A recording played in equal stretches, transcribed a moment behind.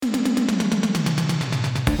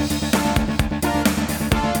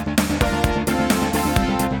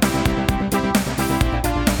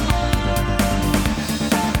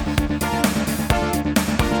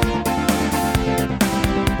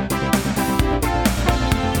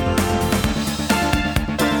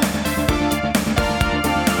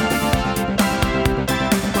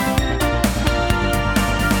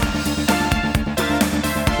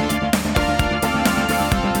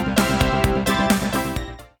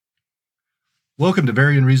Welcome to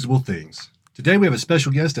Very Unreasonable Things. Today we have a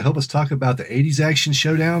special guest to help us talk about the 80s action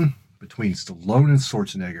showdown between Stallone and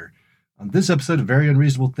Schwarzenegger. On this episode of Very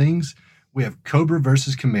Unreasonable Things, we have Cobra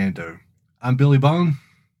versus Commando. I'm Billy Bone.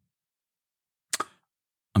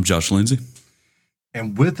 I'm Josh Lindsay.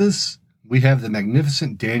 And with us, we have the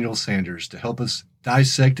magnificent Daniel Sanders to help us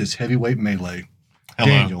dissect this heavyweight melee. Hello.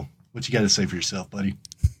 Daniel, what you got to say for yourself, buddy?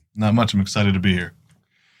 Not much. I'm excited to be here.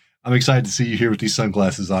 I'm excited to see you here with these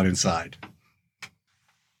sunglasses on inside.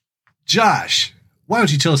 Josh, why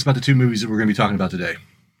don't you tell us about the two movies that we're going to be talking about today?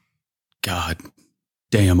 God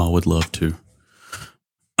damn, I would love to.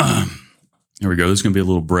 Here we go. This is going to be a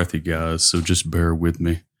little breathy, guys, so just bear with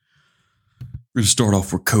me. We're going to start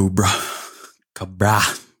off with Cobra. Cobra.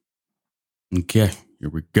 Okay, here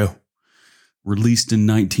we go. Released in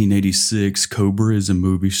 1986, Cobra is a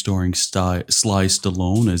movie starring Sly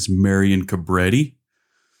Stallone as Marion Cobretti.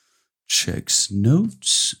 Checks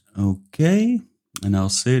notes. Okay. And I'll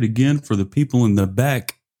say it again for the people in the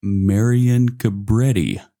back. Marion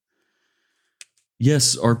Cobretti.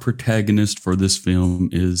 Yes, our protagonist for this film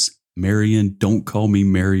is Marion. Don't call me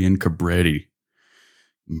Marion Cobretti.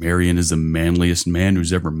 Marion is the manliest man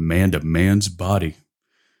who's ever manned a man's body.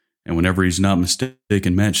 And whenever he's not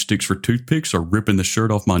mistaking matchsticks for toothpicks or ripping the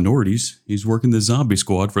shirt off minorities, he's working the zombie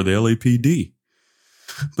squad for the LAPD.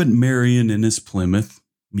 But Marion in his Plymouth,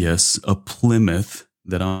 yes, a Plymouth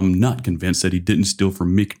that I'm not convinced that he didn't steal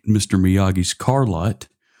from Mr. Miyagi's car lot,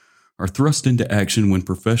 are thrust into action when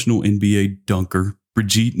professional NBA dunker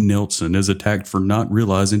Brigitte Nelson is attacked for not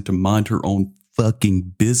realizing to mind her own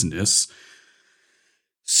fucking business.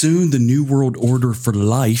 Soon the New World Order for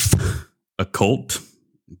life, a cult,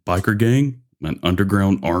 biker gang, an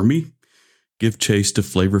underground army, give chase to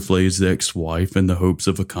Flavor Flav's ex-wife in the hopes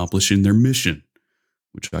of accomplishing their mission,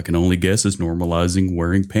 which I can only guess is normalizing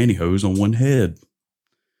wearing pantyhose on one head.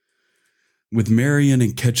 With Marion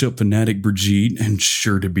and ketchup fanatic Brigitte and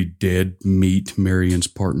sure to be dead meat Marion's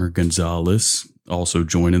partner Gonzalez also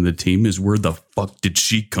joining the team is where the fuck did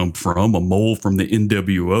she come from? A mole from the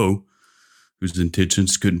NWO whose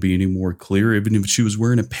intentions couldn't be any more clear even if she was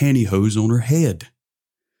wearing a pantyhose on her head.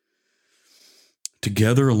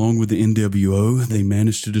 Together, along with the NWO, they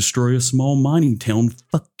managed to destroy a small mining town.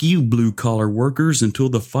 Fuck you, blue-collar workers, until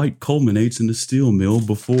the fight culminates in a steel mill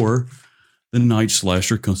before the night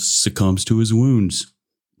slasher succumbs to his wounds.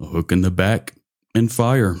 A hook in the back and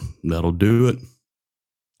fire. That'll do it.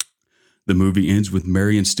 The movie ends with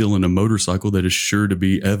Marion stealing a motorcycle that is sure to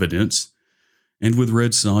be evidence, and with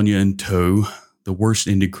Red Sonja in tow, the worst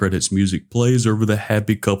ending credits music plays over the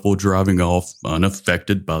happy couple driving off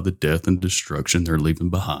unaffected by the death and destruction they're leaving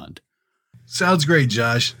behind. Sounds great,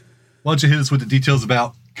 Josh. Why don't you hit us with the details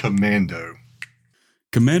about Commando?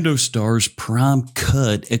 Commando stars prime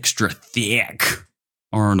cut extra thick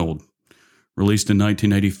Arnold. Released in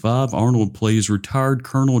 1985, Arnold plays retired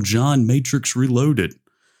Colonel John Matrix Reloaded.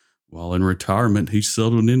 While in retirement, he's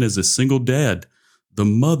settled in as a single dad. The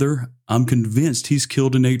mother, I'm convinced he's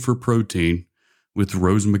killed and ate for protein, with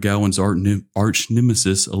Rose McGowan's arch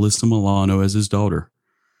nemesis Alyssa Milano as his daughter.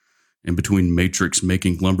 And between Matrix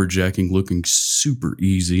making lumberjacking looking super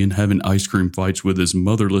easy and having ice cream fights with his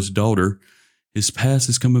motherless daughter, his past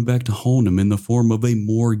is coming back to haunt him in the form of a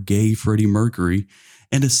more gay Freddie Mercury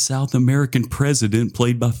and a South American president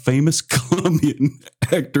played by famous Colombian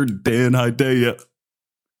actor Dan Hedaya.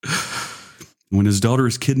 When his daughter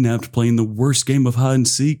is kidnapped playing the worst game of hide and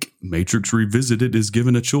seek, Matrix Revisited is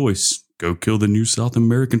given a choice. Go kill the new South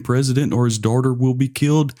American president or his daughter will be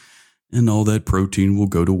killed and all that protein will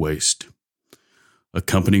go to waste.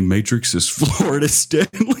 Accompanying Matrix is Florida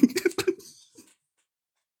Stanley.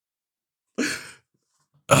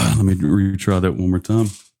 Let me retry that one more time.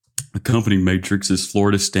 Accompanying Matrix is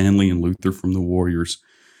Florida Stanley and Luther from the Warriors.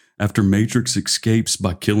 After Matrix escapes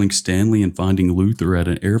by killing Stanley and finding Luther at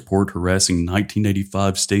an airport harassing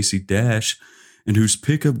 1985 Stacey Dash, and whose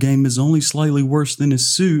pickup game is only slightly worse than his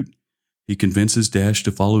suit, he convinces Dash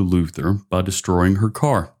to follow Luther by destroying her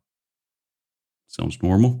car. Sounds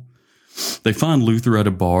normal. They find Luther at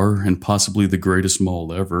a bar and possibly the greatest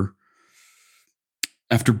mall ever.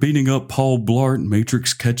 After beating up Paul Blart,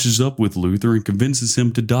 Matrix catches up with Luther and convinces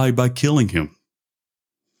him to die by killing him.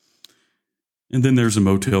 And then there's a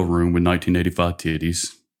motel room with 1985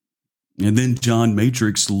 titties. And then John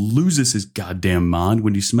Matrix loses his goddamn mind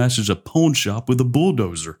when he smashes a pawn shop with a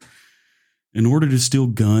bulldozer in order to steal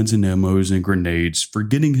guns and ammos and grenades,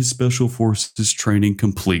 forgetting his special forces training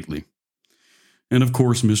completely. And of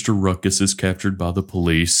course, Mr. Ruckus is captured by the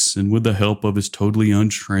police, and with the help of his totally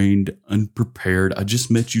untrained, unprepared, I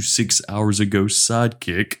just met you 6 hours ago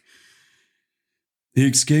sidekick, He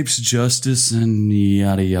escapes justice and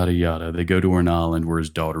yada, yada, yada. They go to an island where his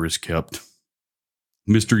daughter is kept.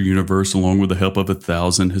 Mr. Universe, along with the help of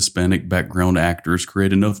 1,000 Hispanic background actors,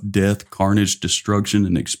 create enough death, carnage, destruction,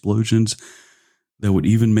 and explosions that would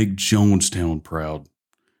even make Jonestown proud.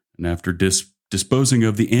 And after disposing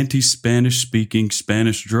of the anti-Spanish-speaking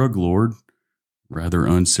Spanish drug lord, rather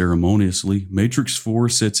unceremoniously, Matrix 4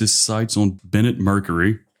 sets his sights on Bennett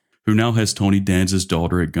Mercury, who now has Tony Danza's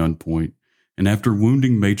daughter at gunpoint. And after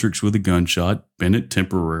wounding Matrix with a gunshot, Bennett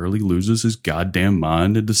temporarily loses his goddamn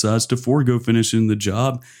mind and decides to forego finishing the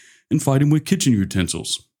job and fight him with kitchen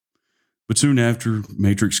utensils. But soon after,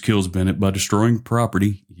 Matrix kills Bennett by destroying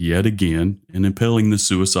property yet again and impaling the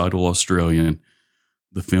suicidal Australian.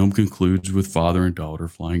 The film concludes with father and daughter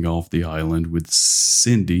flying off the island with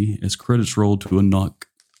Cindy as credits roll to a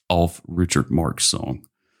knock-off Richard Marx song.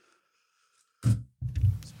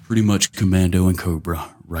 It's pretty much Commando and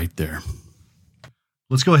Cobra right there.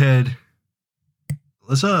 Let's go ahead.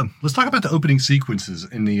 Let's talk about the opening sequences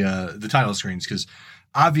in the title screens, because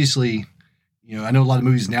obviously, I know a lot of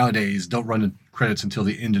movies nowadays don't run the credits until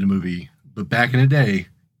the end of the movie, but back in the day,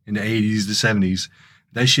 in the 80s, the 70s,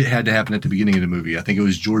 that shit had to happen at the beginning of the movie. I think it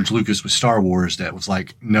was George Lucas with Star Wars that was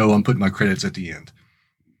like, no, I'm putting my credits at the end.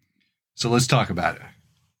 So let's talk about it.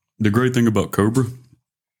 The great thing about Cobra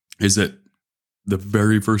is that the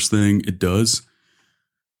very first thing it does,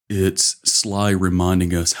 it's Sly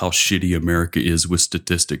reminding us how shitty America is with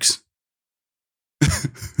statistics.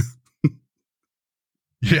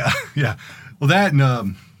 Yeah. Well, that and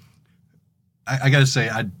I got to say,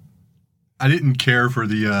 I didn't care for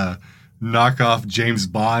the knockoff James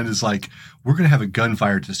Bond. It's like, we're going to have a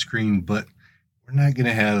gunfire at the screen, but we're not going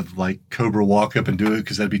to have like Cobra walk up and do it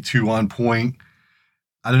because that'd be too on point.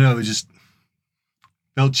 I don't know. It just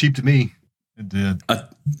felt cheap to me. It did.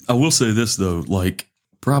 I will say this, though, like,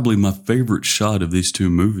 probably my favorite shot of these two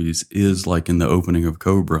movies is like in the opening of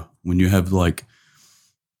Cobra, when you have like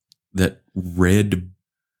that red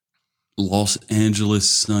Los Angeles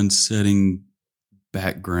sun setting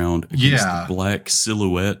background against the black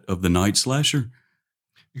silhouette of the night slasher.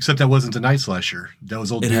 Except that wasn't a night slasher. That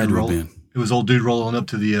was old dude rolling. It was old dude rolling up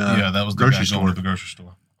to the that was the grocery store. To the grocery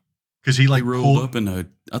store. Because he like rolled up in a.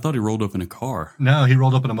 I thought he rolled up in a car. No, he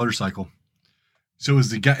rolled up in a motorcycle. So it was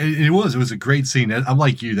the guy. It was a great scene. I'm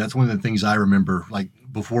like you. That's one of the things I remember. Like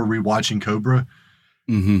before rewatching Cobra,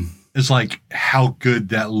 it's like how good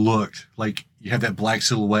that looked. Like you have that black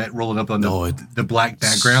silhouette rolling up on the black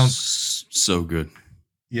background. So good.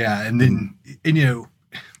 Yeah, and then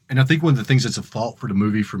and I think one of the things that's a fault for the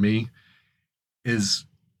movie for me is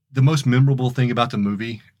the most memorable thing about the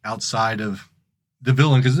movie outside of the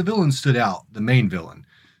villain, because the villain stood out, the main villain,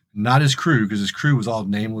 not his crew, because his crew was all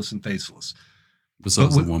nameless and faceless.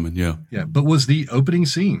 Besides the woman, yeah. Yeah, but was the opening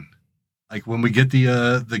scene. Like when we get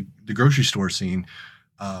the grocery store scene,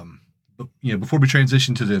 but before we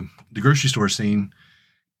transition to the grocery store scene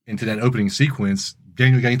into that opening sequence,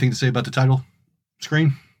 Daniel, got anything to say about the title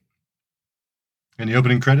screen and the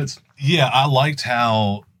opening credits? Yeah, I liked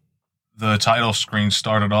how the title screen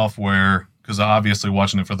started off where, because obviously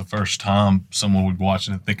watching it for the first time, someone would be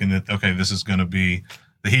watching it thinking that, okay, this is going to be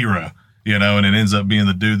the hero, and it ends up being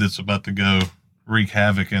the dude that's about to go wreak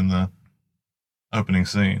havoc in the opening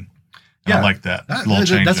scene. And I like that.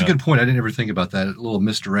 That's a good point. I didn't ever think about that. A little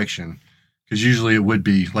misdirection, because usually it would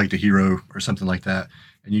be like the hero or something like that.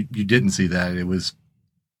 And you didn't see that. It was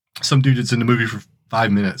some dude that's in the movie for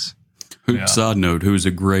 5 minutes. Side note, who's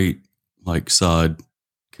a great like side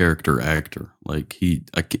character actor. Like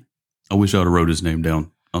I wish I'd have wrote his name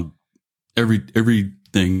down.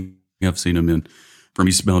 Everything I've seen him in, from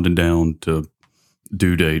Eastbound and Down to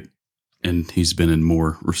Due Date, and he's been in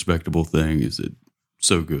more respectable things. It's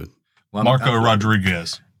so good. Well, Marco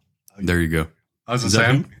Rodriguez. There you go. I was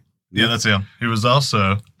saying, yeah, that's him. He was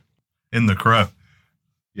also in The Crow.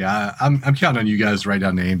 Yeah, I'm counting on you guys to write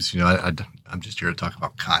down names. I'm just here to talk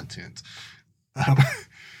about content.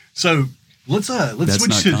 So let's That's switch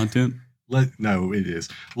not to content. No, it is.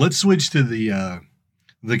 Let's switch to the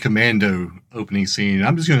Commando opening scene.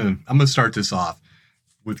 I'm gonna start this off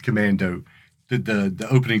with Commando. The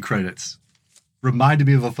opening credits reminded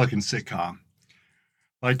me of a fucking sitcom.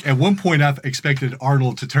 Like at one point, I've expected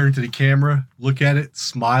Arnold to turn to the camera, look at it,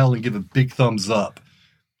 smile, and give a big thumbs up.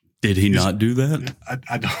 Did he not do that?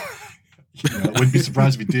 I don't. I wouldn't be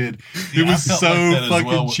surprised if he did. It was so like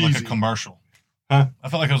fucking cheesy. Like a commercial. Huh? I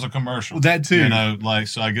felt like it was a commercial. Well, that too.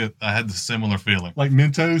 So I had the similar feeling. Like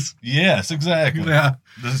Mentos. Yes, exactly. Yeah.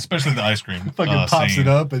 Especially the ice cream. Fucking pops it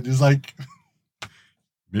up and just like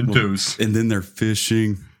Mentos. Well, and then they're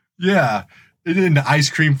fishing. Yeah. And then the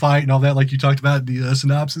ice cream fight and all that, like you talked about in the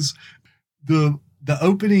synopsis. The the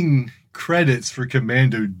opening credits for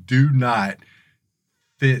Commando do not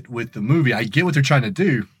fit with the movie. I get what they're trying to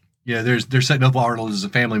do. Yeah, they're setting up Arnold as a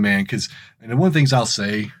family man and one of the things I'll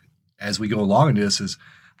say as we go along in this is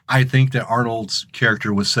I think that Arnold's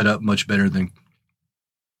character was set up much better than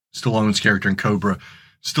Stallone's character in Cobra.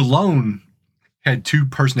 Stallone had two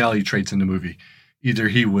personality traits in the movie. Either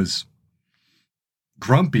he was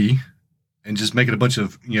grumpy and just making a bunch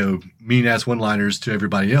of, mean ass one-liners to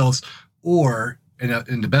everybody else, or,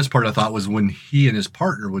 and the best part I thought was when he and his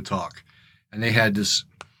partner would talk and they had this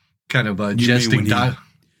kind of jesting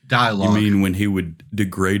dialogue. You mean when he would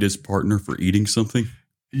degrade his partner for eating something?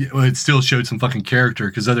 Yeah, well, it still showed some fucking character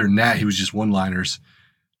because other than that, he was just one-liners.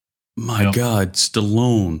 My God,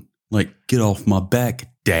 Stallone, get off my back,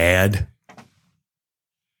 Dad.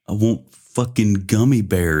 I want fucking gummy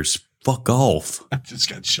bears. Fuck off. I just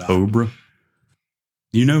got shot. Cobra.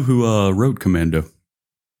 You know who wrote Commando?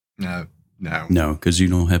 No. No, because you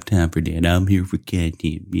don't have time for that. I'm here for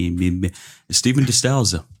candy. It's Stephen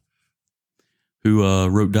DeStauza, who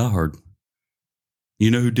wrote Die Hard. You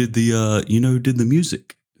know who did the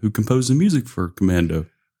music? Who composed the music for Commando?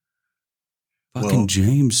 Fucking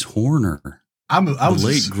James Horner. The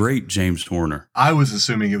late great James Horner. I was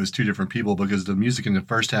assuming it was two different people because the music in the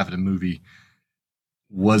first half of the movie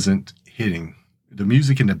wasn't hitting. The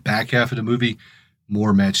music in the back half of the movie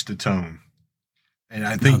more matched the tone. And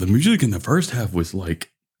I think the music in the first half was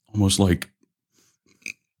almost like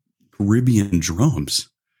Caribbean drums.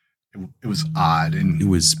 It was odd, and it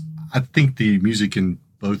was. I think the music in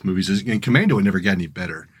both movies and Commando never got any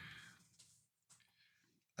better.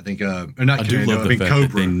 I think, or not I Commando. I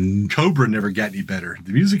mean Cobra. Cobra never got any better.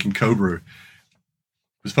 The music in Cobra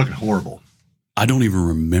was fucking horrible. I don't even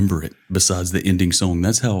remember it. Besides the ending song,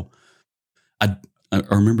 that's how I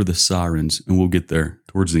remember the sirens, and we'll get there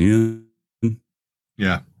towards the end.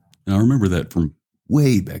 Yeah, and I remember that from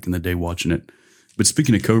way back in the day watching it. But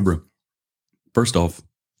speaking of Cobra, first off,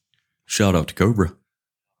 shout out to Cobra.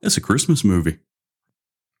 It's a Christmas movie.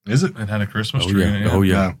 Is it? It had a Christmas tree. Yeah. In it. Oh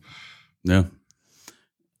yeah. Yeah.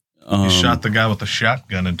 You shot the guy with the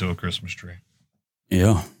shotgun into a Christmas tree.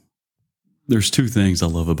 Yeah. There's a couple of things I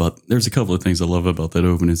love about that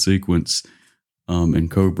opening sequence in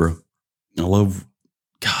Cobra. I love,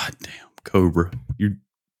 goddamn, Cobra.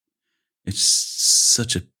 It's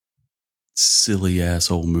such a silly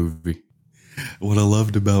asshole movie. What I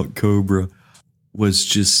loved about Cobra was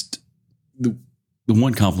just the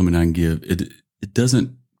one compliment I can give. It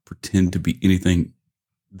doesn't pretend to be anything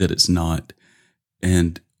that it's not.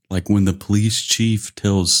 And when the police chief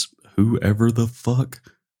tells whoever the fuck,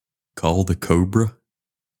 call the Cobra.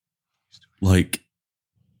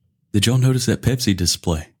 Did y'all notice that Pepsi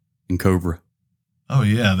display in Cobra? Oh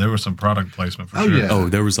yeah, there was some product placement for sure. Yeah. Oh,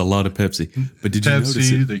 there was a lot of Pepsi. But did you notice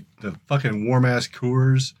it? The fucking warm ass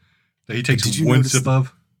Coors that he takes one sip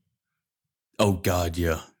of? Oh God,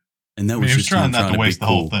 yeah. And that he was just trying not to waste the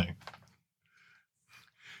whole cool. thing.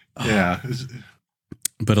 Yeah.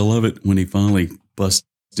 But I love it when he finally busts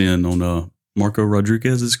in on Marco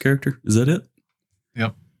Rodriguez's character. Is that it?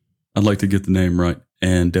 Yep. I'd like to get the name right.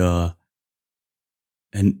 And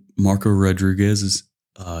Marco Rodriguez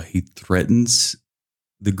he threatens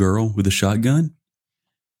the girl with a shotgun,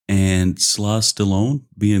 and Sly Stallone,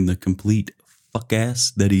 being the complete fuck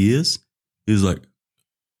ass that he is like,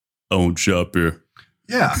 I won't shop here.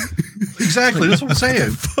 Yeah, exactly. That's what I'm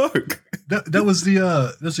saying. Fuck. That was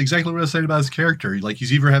that's exactly what I was saying about his character.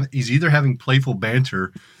 He's either having playful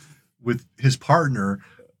banter with his partner,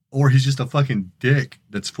 or he's just a fucking dick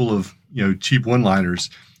that's full of cheap one-liners.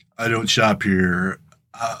 I don't shop here.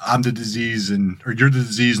 I'm the disease, or you're the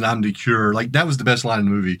disease, and I'm the cure. That was the best line in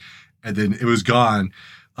the movie, and then it was gone.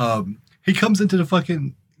 He comes into the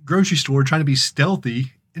fucking grocery store trying to be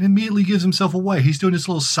stealthy, and immediately gives himself away. He's doing this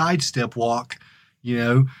little sidestep walk,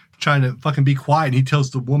 trying to fucking be quiet. And he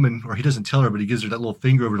tells the woman, or he doesn't tell her, but he gives her that little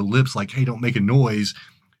finger over the lips, hey, don't make a noise.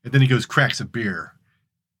 And then he goes, cracks a beer,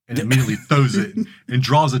 and immediately throws it and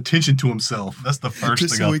draws attention to himself. That's the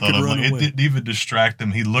first thing I thought of. It didn't even distract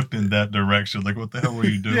him. He looked in that direction. What the hell were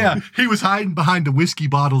you doing? Yeah, he was hiding behind the whiskey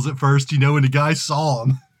bottles at first, and the guy saw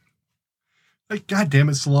him. God damn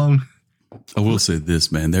it, Stallone. I will say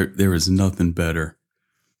this, man. There is nothing better.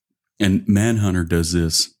 And Manhunter does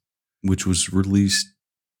this, which was released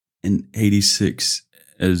in 86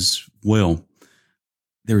 as well.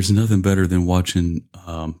 There is nothing better than watching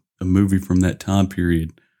a movie from that time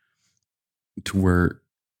period to where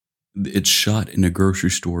it's shot in a grocery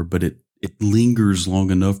store, but it lingers long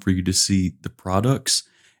enough for you to see the products,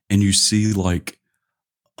 and you see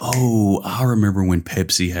oh, I remember when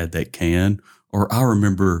Pepsi had that can, or I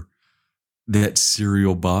remember that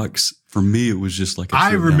cereal box. for me, it was just like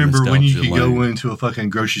I remember when you could lane. go into a fucking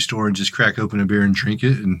grocery store and just crack open a beer and drink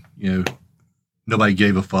it, and nobody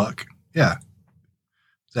gave a fuck. Yeah,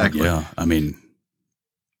 exactly. Yeah, I mean,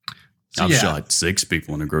 So, I've yeah. shot 6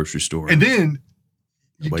 people in a grocery store, And then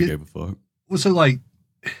nobody gave a fuck. well, so like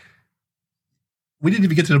we didn't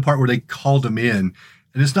even get to the part where they called him in,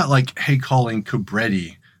 and it's not like, hey, calling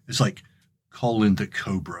Cobretti. It's like, call in the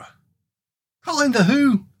Cobra. Call in the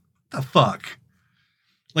who? The fuck?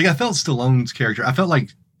 Like, I felt Stallone's character. I felt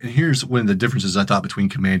like, and here's one of the differences I thought between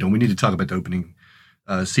Commando. And we need to talk about the opening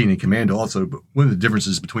scene in Commando also, but one of the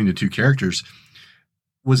differences between the two characters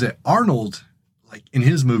was that Arnold, like in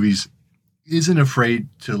his movies, isn't afraid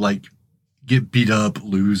to like get beat up,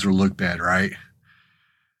 lose, or look bad, right?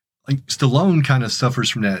 Like Stallone kind of suffers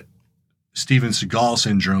from that Steven Seagal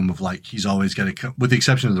syndrome of like he's always got to come, with the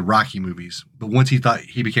exception of the Rocky movies. But once he thought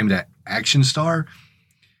he became that action star,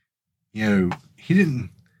 he didn't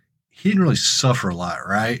really suffer a lot,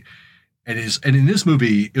 right? And in this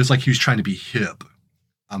movie, it was like he was trying to be hip.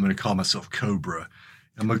 I'm going to call myself Cobra.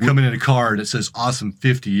 I'm going to come in a car that says Awesome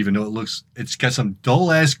 50, even though it's got some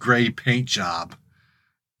dull ass gray paint job,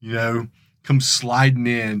 comes sliding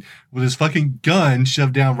in with his fucking gun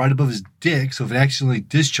shoved down right above his dick. So if it accidentally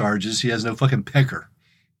discharges, he has no fucking pecker.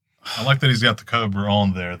 I like that he's got the Cobra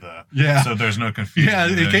on there, though. Yeah. So there's no confusion. Yeah,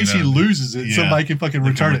 in case he loses it, somebody can fucking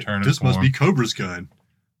return it. This must be Cobra's gun.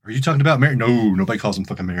 Are you talking about Marion? No, nobody calls him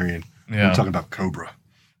fucking Marion. Yeah. We're talking about Cobra.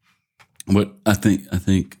 But I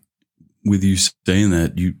think with you saying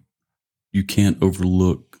that, you can't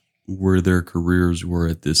overlook where their careers were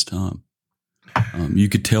at this time. You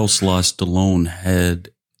could tell Sly Stallone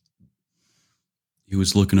he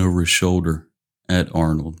was looking over his shoulder at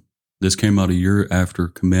Arnold. This came out a year after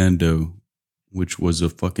Commando, which was a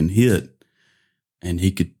fucking hit. And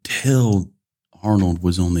he could tell Arnold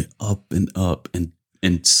was on the up and up.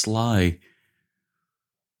 And Sly,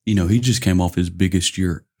 he just came off his biggest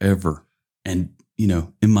year ever. And,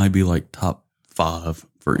 it might be like top 5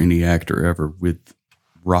 for any actor ever with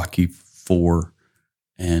Rocky 4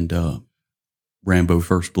 and Rambo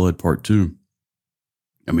First Blood Part 2.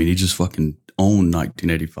 I mean, he just fucking owned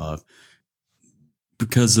 1985.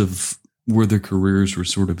 Because of where their careers were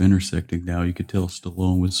sort of intersecting now, you could tell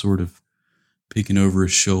Stallone was sort of peeking over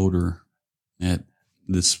his shoulder at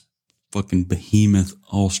this fucking behemoth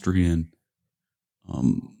Austrian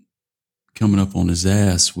coming up on his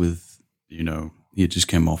ass with, he had just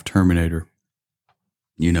came off Terminator,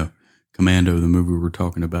 Commando, the movie we're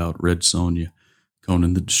talking about, Red Sonja,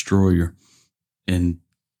 Conan the Destroyer. And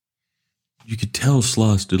you could tell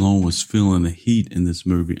Sly Stallone was feeling the heat in this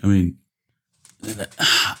movie. I mean,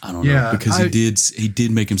 I don't know, because he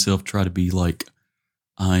did make himself try to be like,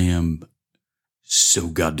 I am so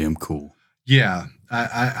goddamn cool. Yeah,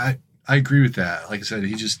 I agree with that. Like I said,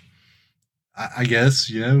 he just, I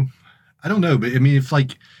guess, I don't know, but I mean,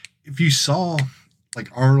 if you saw like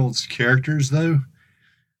Arnold's characters though,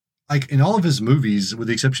 like in all of his movies, with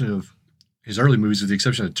the exception of his early movies, with the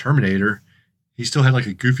exception of Terminator, he still had like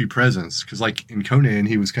a goofy presence. Cause like in Conan,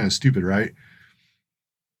 he was kind of stupid, right?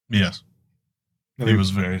 Yes. He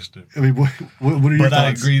was very stupid. I mean, what are your thoughts? I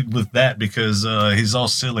agree with that because he's all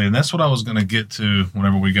silly. And that's what I was going to get to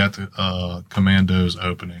whenever we got to Commando's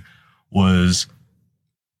opening, was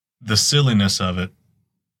the silliness of it.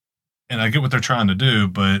 And I get what they're trying to do,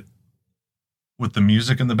 but with the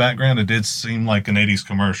music in the background, it did seem like an 80s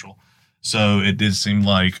commercial. So it did seem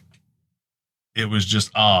like it was just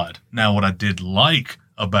odd. Now, what I did like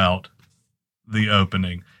about the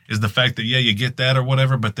opening is the fact that, you get that or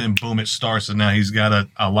whatever, but then boom, it starts. And now he's got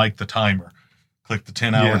I like the timer. Click the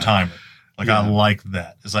 10-hour timer. Like, I like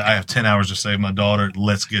that. It's like, I have 10 hours to save my daughter.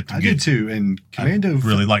 Let's get to I did too. And Commando. I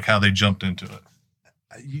really like how they jumped into it.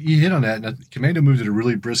 You hit on that. And Commando moved at a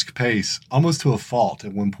really brisk pace, almost to a fault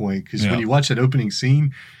at one point. Because when you watch that opening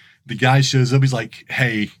scene, the guy shows up. He's like,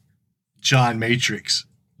 hey, John Matrix.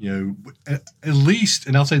 At least,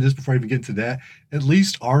 and I'll say this before I even get into that, at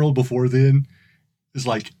least Arnold before then is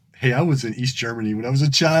like, hey, I was in East Germany when I was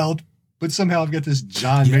a child, but somehow I've got this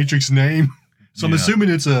John Matrix name. So I'm assuming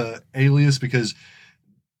it's a alias because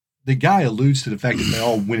the guy alludes to the fact that they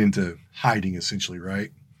all went into hiding essentially,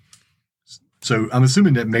 right? So I'm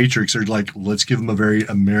assuming that Matrix are like, let's give them a very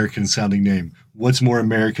American sounding name. What's more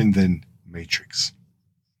American than Matrix?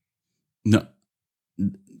 No,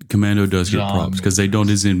 Commando does get props because they don't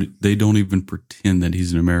even pretend that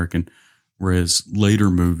he's an American. Whereas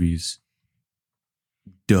later movies,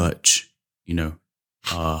 Dutch,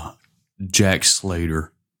 Jack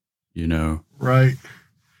Slater, right?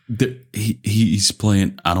 He's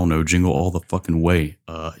playing, I don't know, Jingle All the Fucking Way.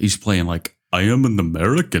 He's playing like, I am an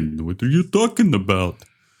American. What are you talking about?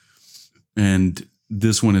 And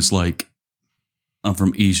this one is like, I'm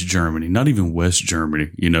from East Germany, not even West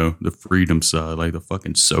Germany, you know, the freedom side, like the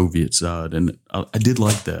fucking Soviet side. And I did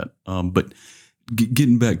like that. But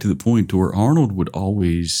getting back to the point to where Arnold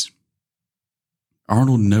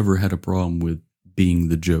never had a problem with being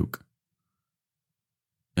the joke.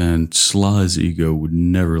 And Sly's ego would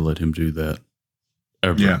never let him do that.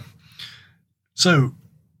 Ever. Yeah. So,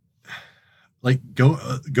 like,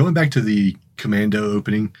 going back to the Commando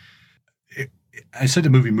opening, I said the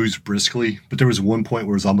movie moves briskly, but there was one point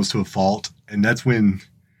where it was almost to a fault, and that's when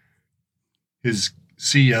his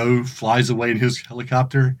CEO flies away in his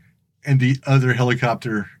helicopter, and the other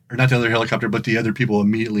helicopter, or not the other helicopter, but the other people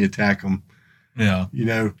immediately attack him. Yeah. You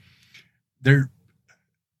know, and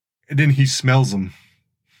then he smells them.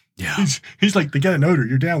 Yeah. He's like, they got an odor.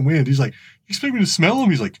 You're downwind. He's like, you expect me to smell them?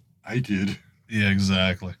 He's like, I did. Yeah,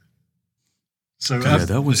 exactly. So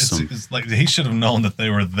that was it's like he should have known that they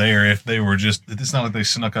were there if they were just. It's not like they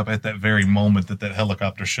snuck up at that very moment that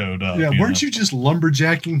helicopter showed up. Yeah, weren't you just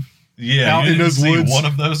lumberjacking? Yeah, out you in didn't those see woods? one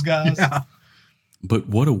of those guys. Yeah. But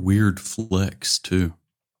what a weird flex, too.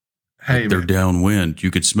 Hey, they're man. downwind. You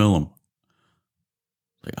could smell them.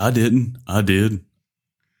 Like, I didn't. I did.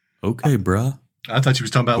 Okay, bruh. I thought you was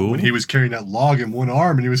talking about Cool. when he was carrying that log in one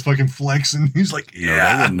arm and he was fucking flexing. He's like, No,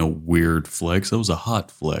 that wasn't no weird flex. That was a hot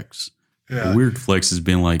flex. Yeah. A weird flex has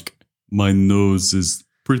been like, my nose is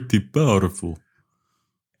pretty powerful.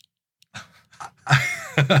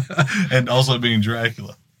 And also being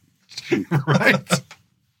Dracula. Right.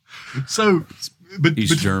 So, but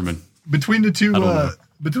He's German. between the two, I don't know.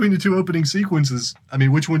 between the two opening sequences, I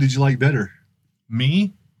mean, which one did you like better?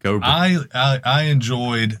 Me, Cobra. I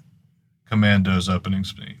enjoyed Commando's opening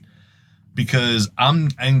scene because I'm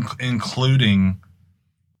including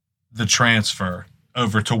the transfer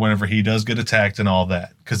over to whenever he does get attacked and all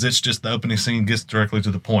that, because it's just the opening scene gets directly to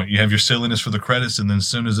the point. You have your silliness for the credits, and then as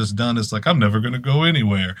soon as it's done, it's like, I'm never going to go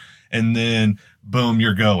anywhere, and then boom,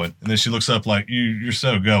 you're going, and then she looks up like, you're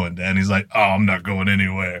so going, Dad. And he's like, oh, I'm not going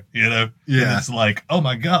anywhere, you know? Yeah. And it's like, oh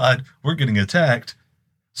my God, we're getting attacked.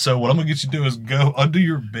 So what I'm gonna get you to do is go under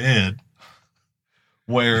your bed,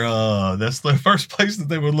 where that's the first place that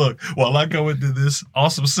they would look while I go into this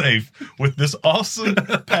awesome safe with this awesome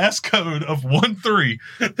passcode of 13.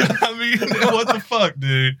 I mean, what the fuck,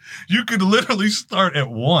 dude? You could literally start at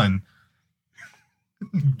 1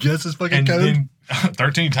 Guess his fucking and code. then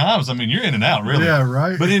 13 times. I mean, you're in and out, really. Yeah,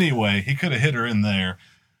 right. But anyway, he could have hit her in there.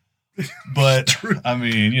 But I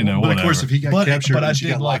mean, you know, but whatever. of course, if he got captured, but and I she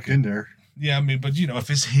did got like locked in there. Yeah, I mean, but you know, if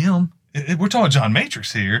it's him, we're talking John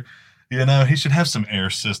Matrix here. You know, he should have some air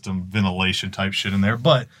system ventilation type shit in there.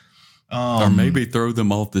 But or maybe throw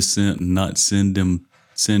them off the scent and not send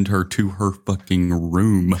her to her fucking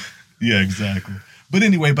room. Yeah, exactly. But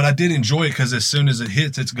anyway, I did enjoy it because as soon as it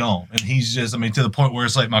hits, it's gone. And he's just, I mean, to the point where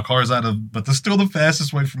it's like my car's out of, but still the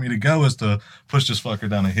fastest way for me to go is to push this fucker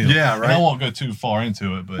down a hill. Yeah, right. And I won't go too far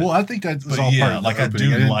into it, but. Well, I think that was all yeah, part of the like I opening.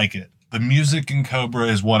 do like it. The music in Cobra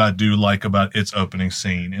is what I do like about its opening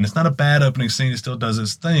scene. And it's not a bad opening scene. It still does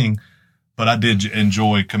its thing. But I did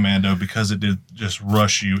enjoy Commando because it did just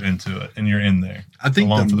rush you into it. And you're in there. I think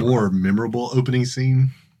along the for the more memorable opening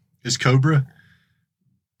scene is Cobra,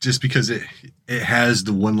 just because it has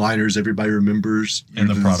the one-liners everybody remembers. And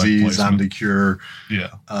the You're product disease, placement. I'm the cure. Yeah.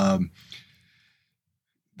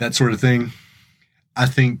 That sort of thing. I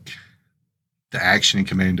think the action in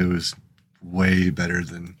Commando is way better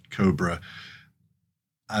than Cobra.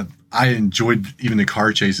 I enjoyed even the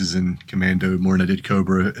car chases in Commando more than I did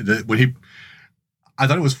Cobra. I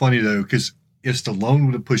thought it was funny though, because if Stallone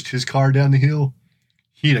would have pushed his car down the hill,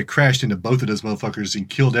 he'd have crashed into both of those motherfuckers and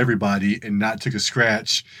killed everybody and not took a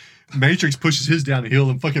scratch. Matrix pushes his down the hill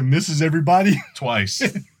and fucking misses everybody. Twice.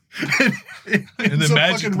 and And then so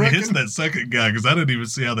magically fucking hits wrecking, that second guy because I didn't even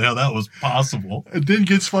see how the hell that was possible. and then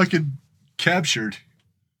gets fucking captured.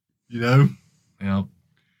 You know? Yeah.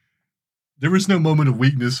 There was no moment of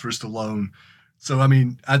weakness for Stallone. So, I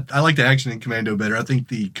mean, I like the action in Commando better. I think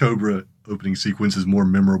the Cobra opening sequence is more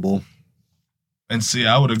memorable. And see,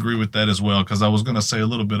 I would agree with that as well, because I was going to say a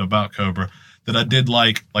little bit about Cobra that I did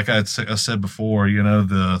like I said before, you know,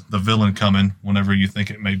 the villain coming whenever you think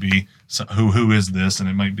it may be who is this, and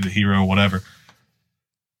it might be the hero or whatever.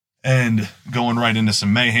 And going right into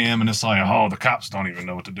some mayhem, and it's like, oh, the cops don't even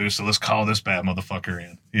know what to do, so let's call this bad motherfucker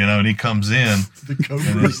in. You know, and he comes in. The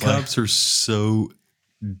Cobra. And The it's like, cops are so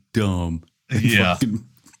dumb. yeah. Fucking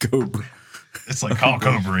Cobra. It's like, call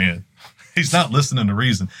Cobra in. He's not listening to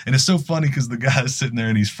reason. And it's so funny because the guy's sitting there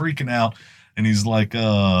and he's freaking out and he's like,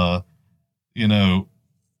 you know,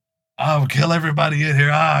 I'll kill everybody in here.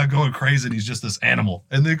 Going crazy. And he's just this animal.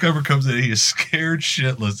 And then Cobra comes in. He is scared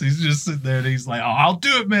shitless. He's just sitting there and he's like, I'll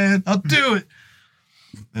do it, man. I'll do it.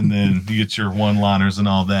 And then you get your one-liners and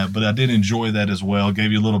all that. But I did enjoy that as well.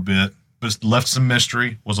 Gave you a little bit. But left some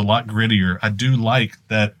mystery. Was a lot grittier. I do like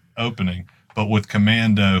that opening. But with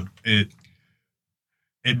Commando, it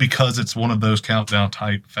because it's one of those countdown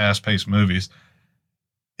type fast-paced movies,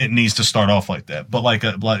 it needs to start off like that. But like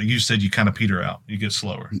you said, you kind of peter out. You get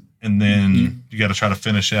slower. And then you got to try to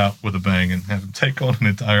finish out with a bang and have them take on an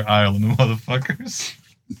entire island of motherfuckers.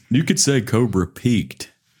 You could say Cobra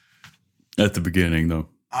peaked at the beginning, though.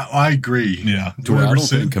 I agree. Yeah. I don't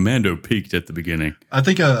think Commando peaked at the beginning. I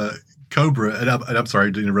think Cobra, and I'm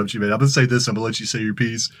sorry to interrupt you, but I'm going to say this. I'm going to let you say your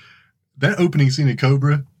piece. That opening scene in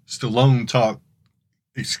Cobra, Stallone talked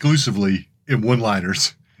exclusively in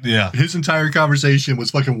one-liners. Yeah. His entire conversation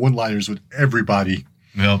was fucking one-liners with everybody.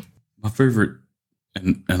 Yep. My favorite,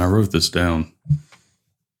 and I wrote this down,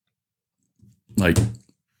 like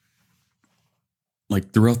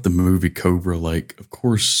throughout the movie Cobra, like, of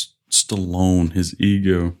course, Stallone, his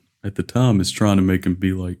ego at the time is trying to make him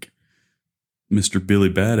be like Mr. Billy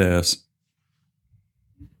Badass.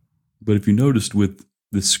 But if you noticed with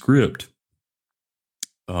the script,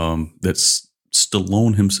 that's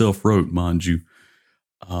Stallone himself wrote, mind you,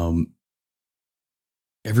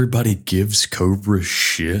 everybody gives Cobra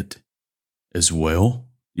shit as well,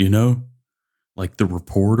 you know? Like the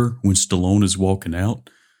reporter, when Stallone is walking out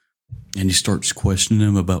and he starts questioning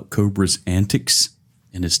him about Cobra's antics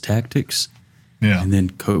and his tactics. Yeah. And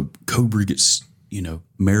then Cobra gets,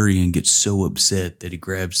 Marion gets so upset that he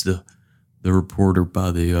grabs the reporter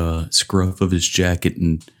by the scruff of his jacket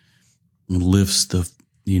and lifts the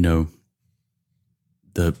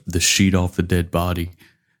sheet off the dead body.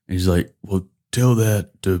 And he's like, well, tell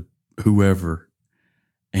that to whoever.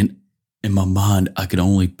 And in my mind, I could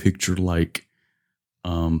only picture like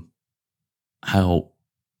how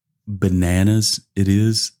bananas it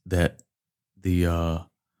is that the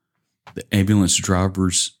ambulance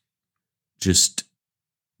drivers just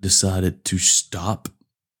decided to stop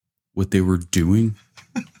what they were doing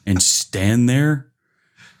and stand there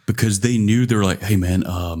because they knew they were like, hey man,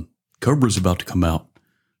 Cobra's about to come out.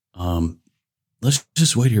 Let's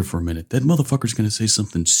just wait here for a minute. That motherfucker's going to say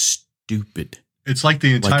something stupid. It's like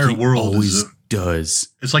the entire world always does.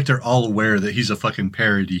 It's like they're all aware that he's a fucking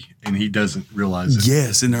parody and he doesn't realize it.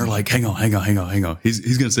 Yes, and they're like, hang on.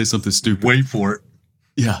 He's going to say something stupid. Wait for it.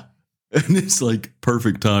 Yeah. And it's like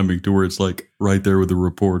perfect timing to where it's like right there with the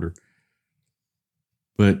reporter.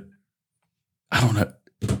 But I don't know.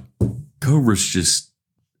 Cobra's just,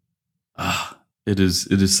 it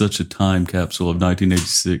is such a time capsule of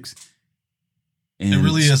 1986. And it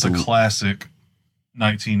really is a classic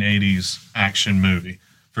 1980s action movie,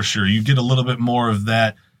 for sure. You get a little bit more of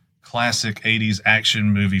that classic 80s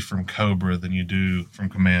action movie from Cobra than you do from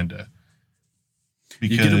Commando.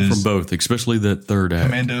 Because you get it from both, especially that third act.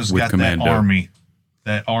 Commando's got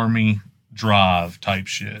that army drive type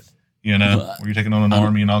shit, where you're taking on an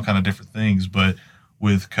army and all kind of different things. But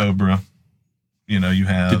with Cobra, you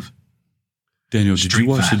have Daniel, did you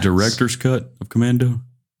watch the director's cut of Commando?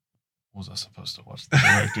 Was I supposed to watch the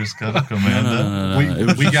director's cut of Commando?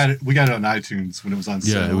 No. We got it on iTunes when it was on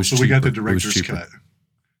sale. Yeah, it was so cheaper. We got the director's cut.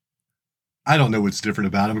 I don't know what's different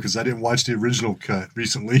about him because I didn't watch the original cut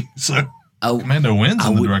recently. So Commando wins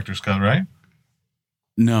in the director's cut, right?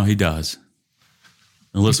 No, he dies.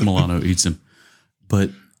 Unless Milano eats him. But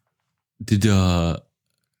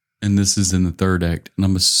and this is in the third act, and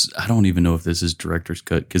I don't even know if this is director's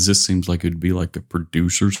cut because this seems like it'd be like a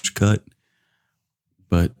producer's cut.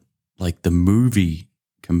 But like the movie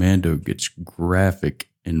Commando gets graphic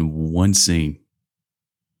in one scene,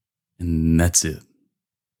 and that's it.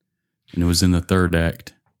 And it was in the third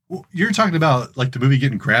act. Well, you're talking about like the movie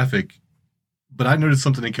getting graphic, but I noticed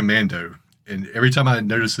something in Commando, and every time I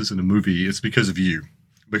notice this in a movie, it's because of you.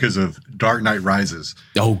 Because of Dark Knight Rises.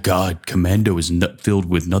 Oh, God. Commando is filled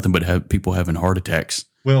with nothing but people having heart attacks.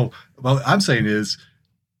 Well, what I'm saying is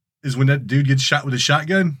when that dude gets shot with a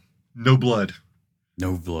shotgun, no blood.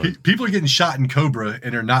 No blood. People are getting shot in Cobra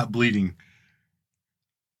and they're not bleeding.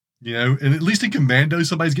 And at least in Commando,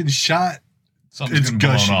 somebody's getting shot. Something's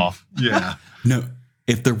blown off. Yeah. No,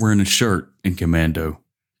 if they're wearing a shirt in Commando,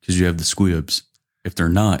 because you have the squibs. If they're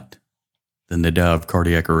not, then they die of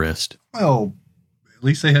cardiac arrest. Well, at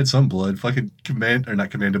least they had some blood. Fucking not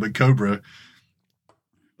Commando, but Cobra.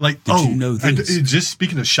 Like, Did you know this? Just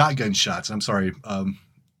speaking of shotgun shots, I'm sorry.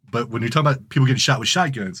 But when you're talking about people getting shot with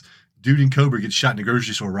shotguns, dude in Cobra gets shot in the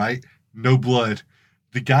grocery store, right? No blood.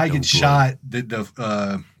 The guy gets shot.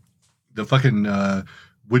 The fucking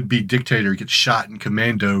would-be dictator gets shot in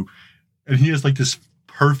Commando. and he has like this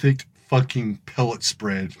perfect fucking pellet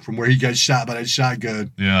spread from where he got shot by that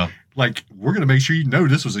shotgun. Yeah. Like, we're going to make sure you know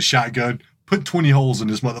this was a shotgun. Put 20 holes in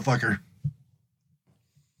this motherfucker.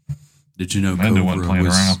 Did you know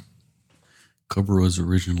Cobra was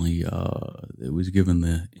originally, it was given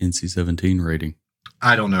the NC-17 rating?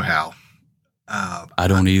 I don't know how. I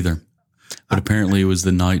don't either. But apparently it was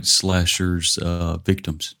the Night Slasher's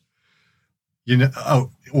victims. You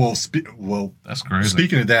know, well, that's crazy.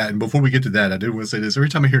 Speaking of that, and before we get to that, I do want to say this. Every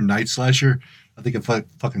time I hear Night Slasher, I think of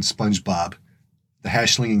fucking SpongeBob, the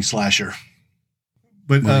hash-slinging slasher.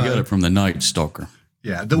 But well, he got it from the Night Stalker.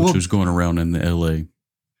 Yeah. Which was going around in the L.A.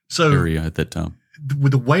 area at that time.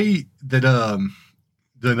 With the way that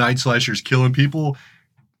the Night Slasher's killing people,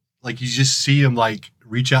 like, you just see him, like,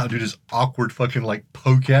 reach out and do this awkward fucking, like,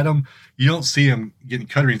 poke at him. You don't see him getting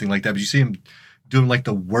cut or anything like that, but you see him doing, like,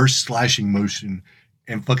 the worst slashing motion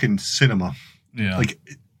in fucking cinema. Yeah.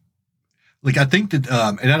 Like I think that,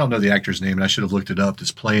 and I don't know the actor's name, and I should have looked it up,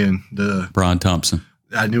 that's playing the... Brian Thompson.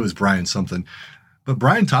 I knew it was Brian something. But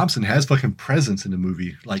Brian Thompson has fucking presence in the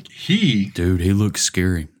movie. Like, Dude, he looks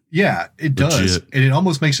scary. Yeah, it does. And it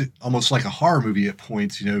almost makes it almost like a horror movie at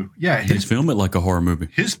points, you know. Yeah. They film it like a horror movie.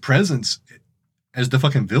 His presence as the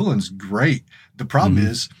fucking villain's great. The problem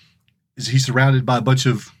is he's surrounded by a bunch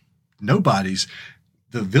of nobodies.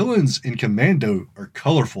 The villains in Commando are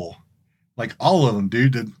colorful. Like, all of them,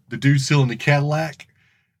 dude. The dude still in the Cadillac,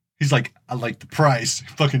 he's like, I like the price.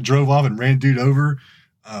 Fucking drove off and ran dude over.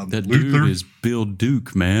 That Luther. Dude is Bill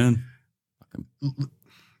Duke, man.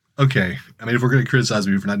 Okay. I mean, if we're going to criticize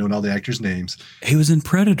me for not knowing all the actors' names. He was in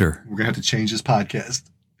Predator. We're going to have to change this podcast.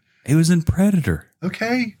 He was in Predator.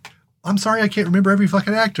 Okay. I'm sorry I can't remember every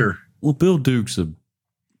fucking actor. Well, Bill Duke's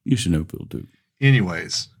you should know Bill Duke.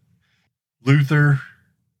 Anyways. Luther.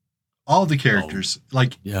 All the characters.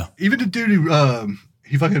 Even the dude who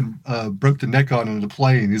he fucking broke the neck on the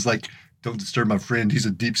plane. He's like, don't disturb my friend. He's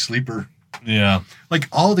a deep sleeper. Yeah. Like,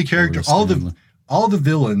 all the characters, all the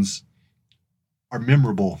villains are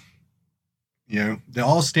memorable. You know, they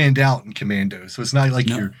all stand out in Commando. So it's not like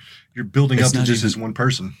you're building up to just as one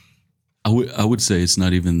person. I would say it's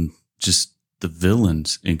not even just the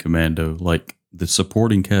villains in Commando. Like, the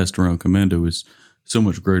supporting cast around Commando is so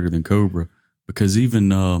much greater than Cobra, because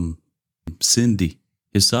even Cindy,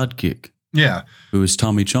 his sidekick, who is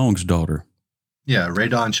Tommy Chong's daughter, Ray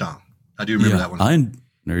Don Chong. I do remember that one.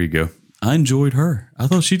 There you go. I enjoyed her. I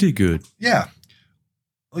thought she did good. Yeah,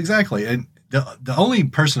 exactly. And the only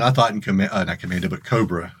person I thought in not Commando, but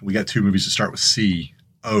Cobra, we got two movies to start with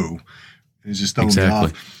C-O. It's just throwing me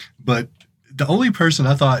off. But the only person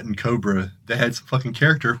I thought in Cobra that had some fucking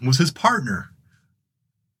character was his partner.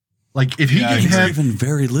 Like, if he didn't have even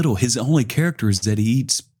very little, his only character is that he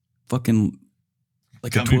eats fucking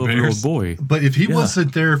like a 12-year-old boy. But if he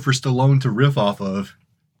wasn't there for Stallone to riff off of,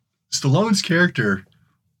 Stallone's character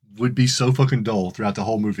would be so fucking dull throughout the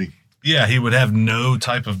whole movie. Yeah, he would have no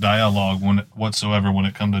type of dialogue whatsoever when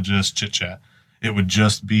it come to just chit chat. It would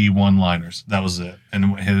just be one-liners. That was it,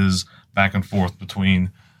 and his back and forth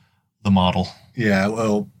between the model. Yeah,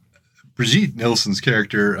 well, Brigitte Nielsen's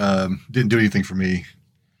character didn't do anything for me.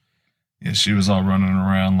 Yeah, she was all running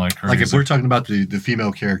around like crazy. Like, if we're talking about the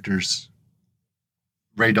female characters,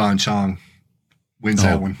 Ray Don Chong wins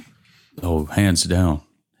that one. Oh, hands down.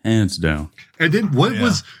 Hands down. And then what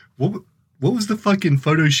was the fucking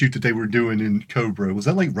photo shoot that they were doing in Cobra? Was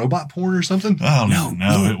that like robot porn or something? Oh,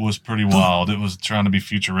 no. It was pretty wild. It was trying to be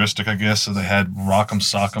futuristic, I guess. So they had Rock'em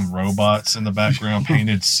Sock'em robots in the background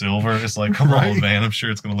painted silver. It's like, come on, man. I'm sure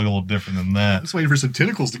it's going to look a little different than that. I was waiting for some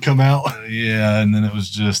tentacles to come out. And then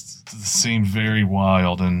it seemed very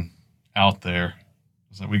wild and out there.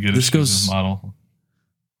 So we get this model.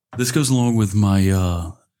 This goes along with my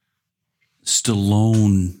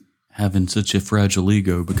Stallone having such a fragile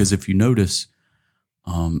ego, because if you notice,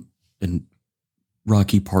 in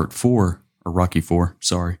Rocky Part 4, or Rocky 4,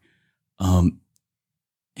 sorry,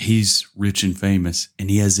 he's rich and famous, and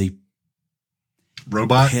he has a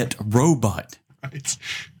pet robot. Right.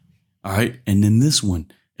 All right, and then this one,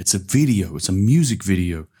 it's a music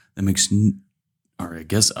video that makes,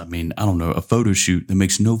 a photo shoot that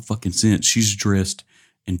makes no fucking sense. She's dressed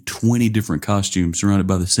in 20 different costumes, surrounded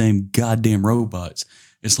by the same goddamn robots.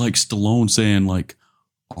 It's like Stallone saying, like,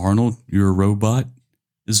 Arnold, you're a robot?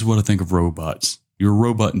 This is what I think of robots. You're a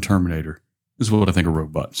robot in Terminator. This is what I think of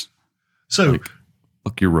robots. So, like,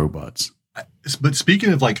 fuck your robots. But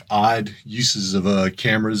speaking of, like, odd uses of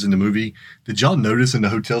cameras in the movie, did y'all notice in the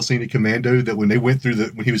hotel scene at Commando that when they went through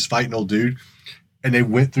when he was fighting old dude, and they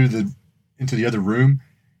went through into the other room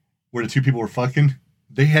where the two people were fucking,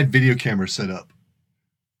 they had video cameras set up.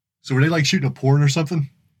 So were they like shooting a porn or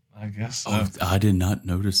something? I guess so. Oh, I did not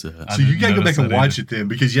notice that. So you gotta go back and watch it. it then,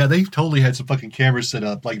 because they totally had some fucking cameras set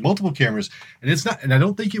up, like multiple cameras, and I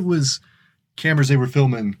don't think it was cameras they were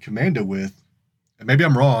filming Commando with. And maybe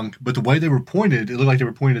I'm wrong, but the way they were pointed, it looked like they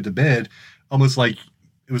were pointed at the bed, almost like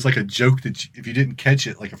it was like a joke that if you didn't catch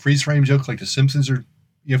it, like a freeze frame joke, like the Simpsons are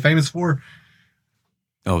famous for.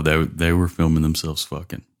 Oh, they were filming themselves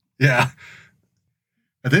fucking. Yeah.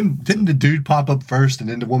 And then didn't the dude pop up first, and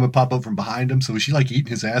then the woman pop up from behind him? So was she like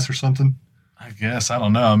eating his ass or something? I guess. I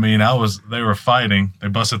don't know. I mean, they were fighting. They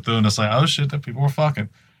busted through and it's like, oh shit, that people were fucking.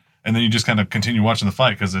 And then you just kind of continue watching the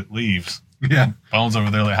fight because it leaves. Yeah. Bones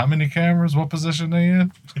over there like, how many cameras? What position they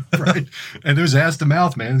in? Right. And there's ass to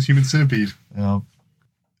mouth, man. It's human centipede. Yeah.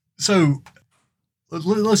 So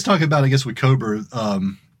let's talk about, I guess, with Cobra,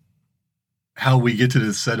 how we get to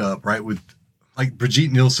this setup, right? With like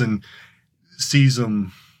Brigitte Nielsen sees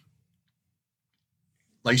them,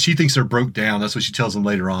 like she thinks they're broke down. That's what she tells them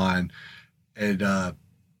later on. And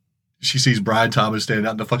she sees Brian Thomas standing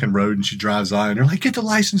out in the fucking road, and she drives on, and they're like, get the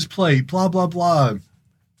license plate, blah, blah, blah.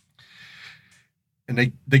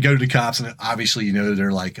 And they go to the cops, and obviously,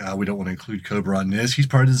 they're like, we don't want to include Cobra on this. He's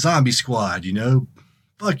part of the zombie squad,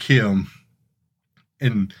 fuck him.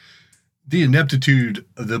 And the ineptitude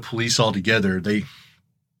of the police altogether,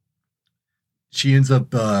 she ends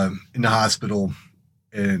up in the hospital,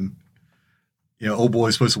 and old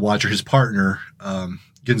boy's supposed to watch her. His partner,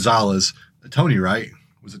 Gonzalez, Tony, right?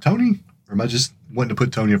 Was it Tony? Or am I just wanting to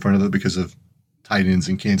put Tony in front of it because of tight ends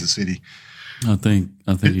in Kansas City? I think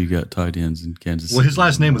you got tight ends in Kansas City. Well, his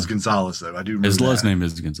last name was Gonzalez, though. I do remember his that. last name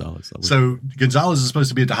is Gonzalez. So Gonzalez is supposed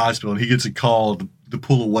to be at the hospital, and he gets a call to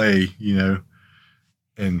pull away,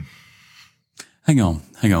 and hang on.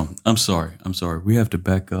 I'm sorry. We have to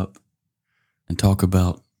back up and talk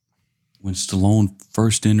about when Stallone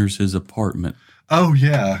first enters his apartment. Oh,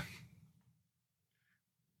 yeah.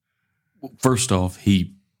 First off,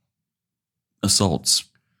 he assaults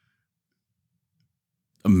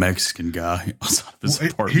a Mexican guy outside of his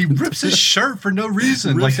apartment. He rips his shirt for no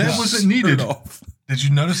reason. Like, that wasn't needed. Did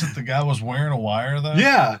you notice that the guy was wearing a wire, though?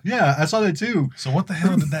 Yeah, I saw that, too. So what the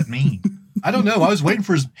hell did that mean? I don't know. I was waiting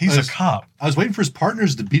for his... He's a cop. I was waiting for his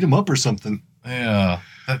partners to beat him up or something. Yeah.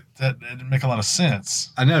 That didn't make a lot of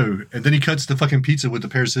sense. I know. And then he cuts the fucking pizza with a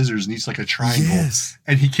pair of scissors and eats like a triangle. Yes.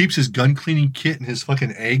 And he keeps his gun cleaning kit in his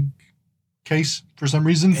fucking egg case for some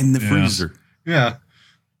reason. In the freezer. Yeah.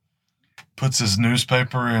 Puts his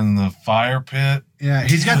newspaper in the fire pit. Yeah.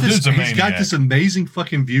 He's got this amazing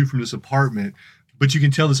fucking view from this apartment, but you can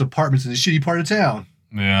tell this apartment's in a shitty part of town.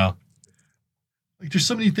 Yeah. Like, there's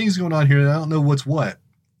so many things going on here that I don't know what's what.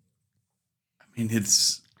 I mean,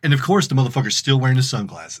 it's... And, of course, the motherfucker's still wearing his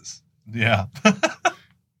sunglasses. Yeah.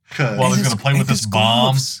 While he's going to play with this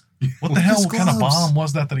bomb. What the hell kind of gloves. bomb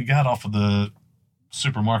was that he got off of the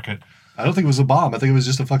supermarket? I don't think it was a bomb. I think it was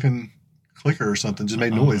just a fucking clicker or something. Just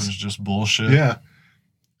made noise. It was just bullshit. Yeah.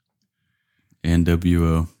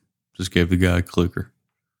 NWO. Just gave the guy a clicker.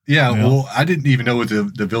 Yeah, well, I didn't even know what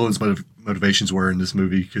the villain's motivations were in this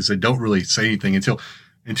movie, because they don't really say anything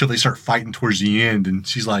until they start fighting towards the end. And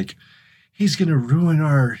she's like, he's going to ruin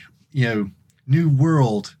our, new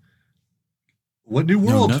world. What new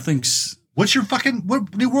world? No, nothing's...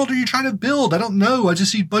 What new world are you trying to build? I don't know. I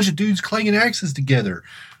just see a bunch of dudes clanging axes together.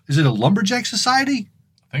 Is it a lumberjack society?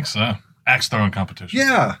 I think so. Axe throwing competition.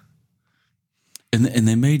 Yeah. And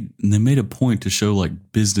they made a point to show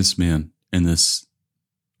like businessmen in this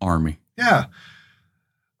army. Yeah.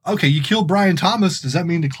 Okay, you killed Brian Thomas. Does that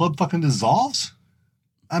mean the club fucking dissolves?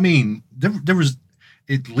 I mean, there was,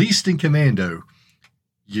 at least in Commando,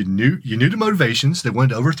 you knew the motivations. They wanted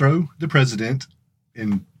to overthrow the president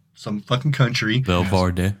in some fucking country.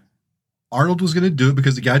 Valverde. Arnold was going to do it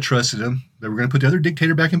because the guy trusted him. They were going to put the other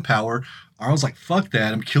dictator back in power. Arnold's like, fuck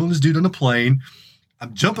that. I'm killing this dude on a plane.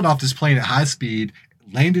 I'm jumping off this plane at high speed,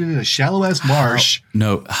 landing in a shallow-ass marsh.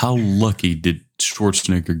 How lucky did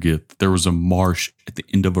Schwarzenegger get? There was a marsh at the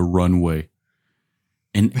end of a runway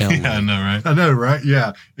in LA. Yeah, I know, right?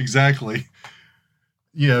 Yeah, exactly.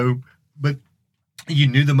 But you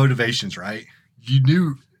knew the motivations, right?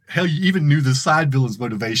 You even knew the side villain's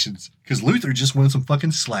motivations, because Luther just wanted some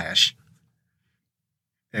fucking slash.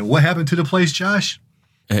 And what happened to the place, Josh?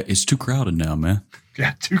 It's too crowded now, man.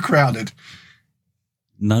 Yeah, too crowded.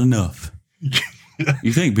 Not enough.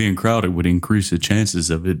 You think being crowded would increase the chances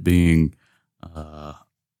of it being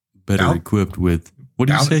better equipped with, what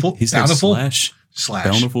do you say? He said slash.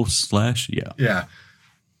 Bountiful slash? Yeah. Yeah.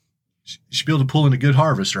 You should be able to pull in a good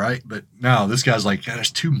harvest, right? But no, this guy's like, God,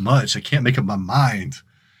 there's too much. I can't make up my mind.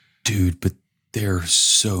 Dude, but there are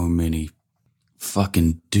so many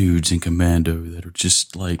fucking dudes in Commando that are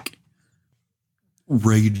just like...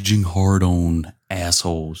 raging hard on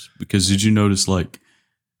assholes. Because did you notice, like,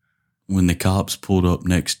 when the cops pulled up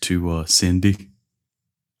next to Cindy?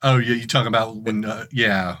 Oh, yeah, you talking about when,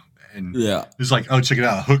 yeah. And Yeah. it's like, oh, check it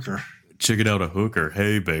out, a hooker. Check it out, a hooker.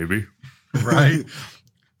 Hey, baby. Right?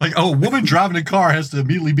 Like, oh, a woman driving a car has to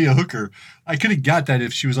immediately be a hooker. I could have got that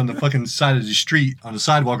if she was on the fucking side of the street on a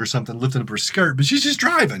sidewalk or something, lifting up her skirt, but she's just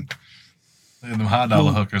driving. They had them high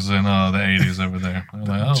dollar hookers in the 80s over there. They're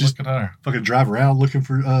like, oh, Just look at her. Fucking drive around looking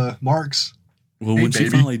for marks. Well, Hey, when she baby.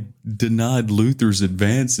 finally denied Luther's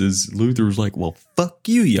advances, Luther was like, well, fuck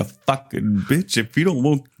you, you fucking bitch. If you don't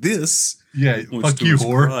want this, Yeah, points fuck to you, his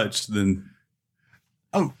whore. crotch, then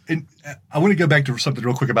Oh, and I want to go back to something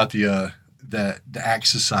real quick about the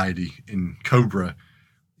Axe Society in Cobra.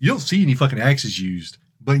 You don't see any fucking axes used,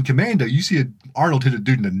 but in Commando, you see Arnold hit a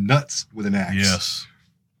dude in the nuts with an axe. Yes.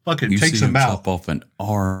 Fucking you takes see him him out. chop off an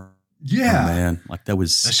arm. Yeah, Man. Like, that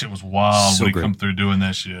was That shit was wild So when he great. come through doing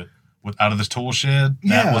that shit. Out of this tool shed,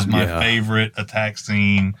 Yeah. that was my Yeah. favorite attack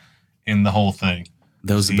scene in the whole thing.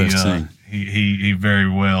 that was the best thing. He very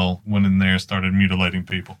well went in there and started mutilating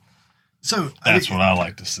people. So That's what I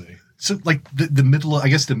like to see. So like the middle, I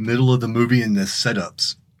guess the middle of the movie and the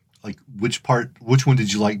setups. Like which one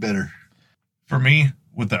did you like better? For me,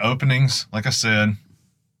 with the openings, like I said,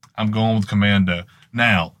 I'm going with Commando.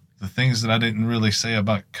 Now, the things that I didn't really say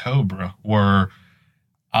about Cobra were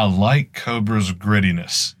I like Cobra's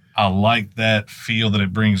grittiness. I like that feel that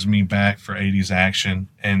it brings me back for 80s action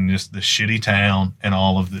and just the shitty town and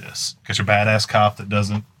all of this. Because you're a badass cop that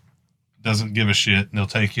doesn't give a shit and they'll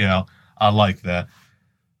take you out. I like that.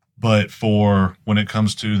 But for when it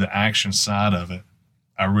comes to the action side of it,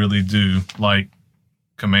 I really do like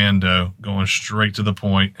Commando going straight to the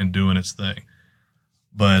point and doing its thing.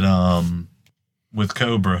 But with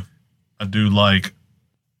Cobra, I do like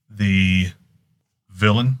the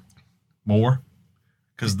villain more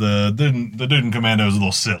because the dude in Commando is a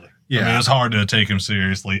little silly. Yeah. I mean, it's hard to take him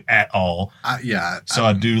seriously at all. So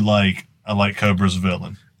I like Cobra's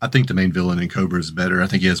villain. I think the main villain in Cobra is better. I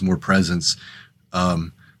think he has more presence.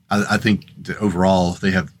 I think that overall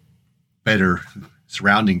they have better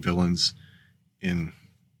surrounding villains in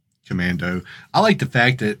Commando. I like the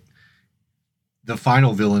fact that the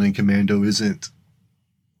final villain in Commando isn't,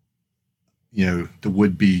 the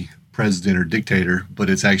would-be president or dictator, but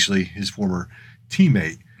it's actually his former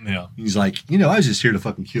teammate. Yeah. He's like, I was just here to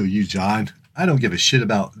fucking kill you, John. I don't give a shit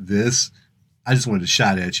about this. I just wanted a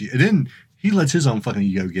shot at you. And then he lets his own fucking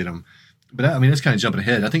ego get him. But I mean, that's kind of jumping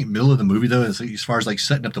ahead. I think middle of the movie, though, as far as like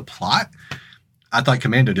setting up the plot, I thought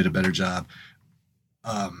Commando did a better job.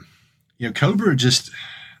 Cobra just,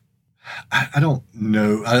 I don't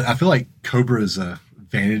know. I feel like Cobra is a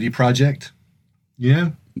vanity project.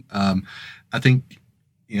 I think,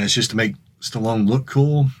 it's just to make Stallone look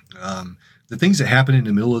cool. The things that happen in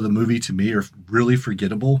the middle of the movie to me are really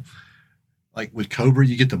forgettable. Like with Cobra,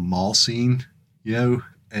 you get the mall scene,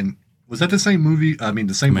 and was that the same movie? I mean,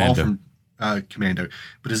 the same mall from Commando,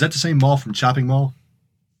 but is that the same mall from Chopping Mall?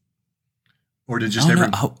 Or did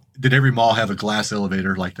did every mall have a glass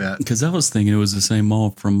elevator like that? Because I was thinking it was the same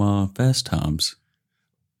mall from Fast Times.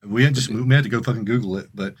 We had to go fucking Google it,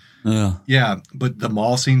 but Yeah. But the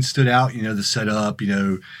mall scene stood out. The setup.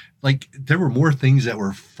 Like there were more things that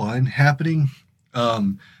were fun happening. The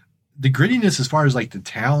grittiness, as far as like the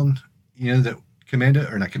town, that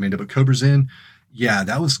but Cobra's in. Yeah,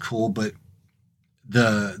 that was cool. But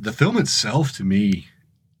the film itself, to me,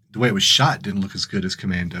 the way it was shot didn't look as good as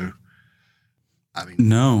Commando. I mean,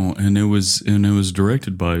 No, and it was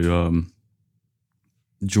directed by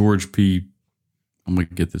George P. I'm gonna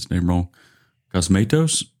get this name wrong.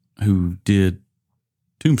 Cosmatos, who did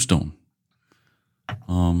Tombstone.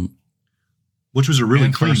 which was a really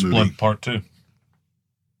And clean First movie. Blood Part 2.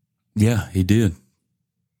 Yeah, he did.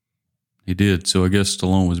 He did. So I guess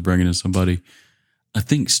Stallone was bringing in somebody. I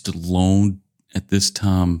think Stallone at this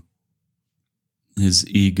time, his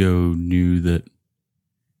ego knew that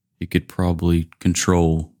he could probably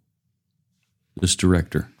control this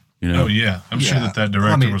director. Oh, yeah. I'm sure Yeah. that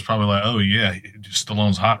director was probably like, oh, yeah,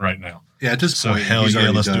 Stallone's hot right now. Yeah, at this So point, hell he's yeah,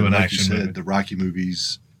 already let's do done, an like action you said, movie. the Rocky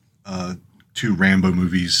movies, 2 Rambo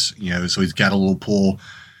movies, so he's got a little pull.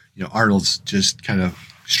 Arnold's just kind of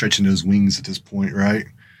stretching those wings at this point, right?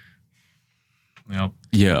 Yep.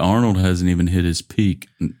 Yeah, Arnold hasn't even hit his peak.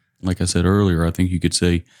 Like I said earlier, I think you could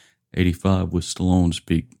say 85 was Stallone's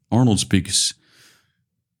peak. Arnold's peak is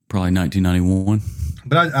probably 1991.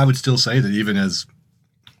 But I would still say that even as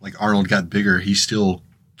like Arnold got bigger, he still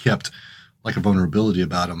kept like a vulnerability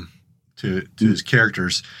about him to his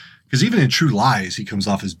characters. Because even in True Lies, he comes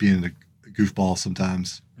off as being a goofball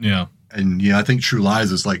sometimes. Yeah. And I think True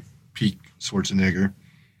Lies is like peak Schwarzenegger.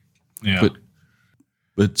 Yeah.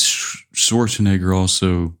 But Schwarzenegger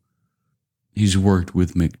also, he's worked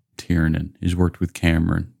with McTiernan. He's worked with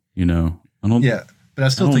Cameron. You know, but I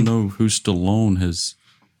still think know who Stallone has.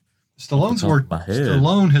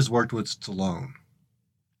 Stallone has worked with Stallone.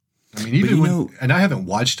 I mean, even and I haven't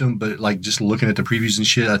watched them, but like just looking at the previews and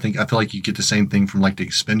shit, I feel like you get the same thing from like the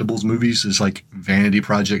Expendables movies. It's like vanity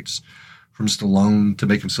projects from Stallone to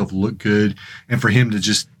make himself look good, and for him to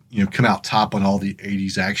just come out top on all the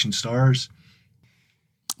 '80s action stars.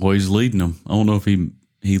 Well, he's leading them. I don't know if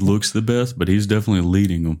he looks the best, but he's definitely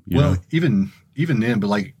leading them. You know? even then, but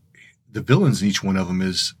like the villains in each one of them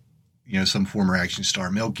is some former action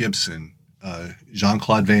star. Mel Gibson,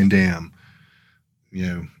 Jean-Claude Van Damme.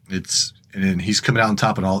 And then he's coming out on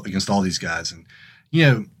top against all these guys. And,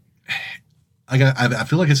 I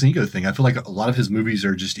feel like it's an ego thing. I feel like a lot of his movies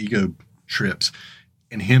are just ego trips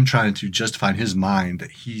and him trying to justify in his mind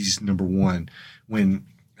that he's number one, when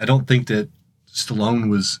I don't think that Stallone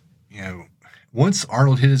was, once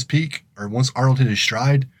Arnold hit his peak or once Arnold hit his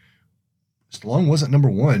stride, Stallone wasn't number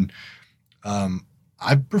one.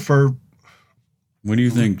 I prefer. When do you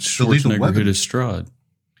think Schwarzenegger hit his stride?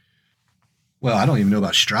 Well, I don't even know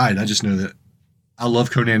about stride. I just know that I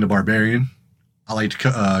love Conan the Barbarian. I liked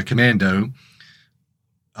Commando.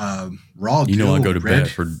 Raw Deal. I go to bat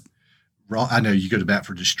for Raw. I know you go to bat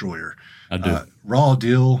for Destroyer. I do. Raw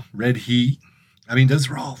Deal, Red Heat. I mean, those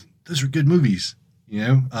are good movies.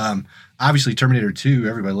 Obviously Terminator 2.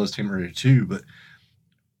 Everybody loves Terminator 2, but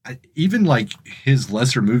even like his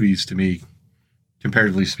lesser movies, to me,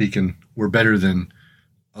 comparatively speaking, were better than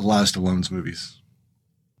a lot of Stallone's movies.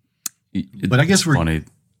 But I guess we're funny.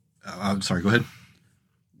 I'm sorry. Go ahead.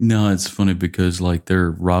 No, it's funny because like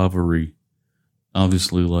their rivalry,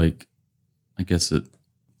 obviously, like I guess it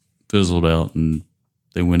fizzled out, and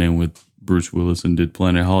they went in with Bruce Willis and did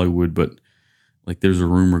Planet Hollywood. But like, there's a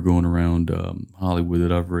rumor going around Hollywood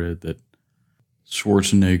that I've read that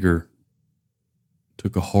Schwarzenegger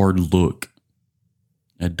took a hard look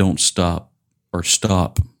at "Don't Stop" or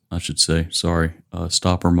 "Stop," I should say. Sorry,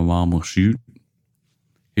 "Stop or My Mom Will Shoot."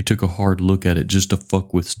 He took a hard look at it just to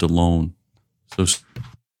fuck with Stallone. So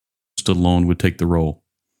Stallone would take the role.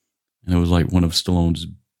 And it was like one of Stallone's,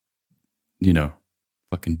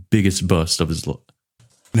 fucking biggest bust of his life.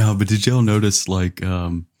 No, but did y'all notice, like,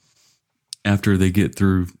 after they get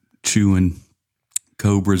through chewing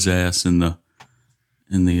Cobra's ass in the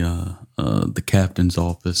captain's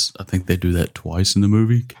office, I think they do that twice in the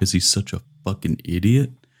movie because he's such a fucking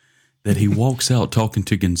idiot that he walks out talking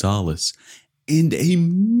to Gonzalez and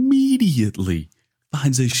immediately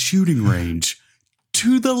finds a shooting range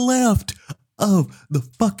to the left of the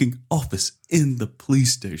fucking office in the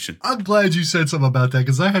police station. I'm glad you said something about that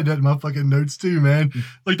because I had that in my fucking notes too, man.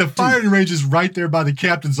 Like the firing range is right there by the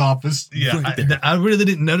captain's office. Yeah, Right I really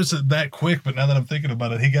didn't notice it that quick, but now that I'm thinking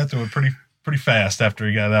about it, he got to it pretty fast after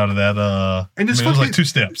he got out of that. And it was like 2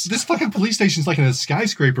 steps. This fucking police station is like in a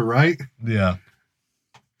skyscraper, right? Yeah.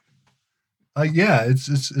 Yeah,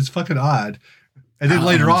 it's fucking odd. And then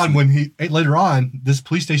later on, this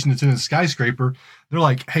police station that's in a skyscraper, they're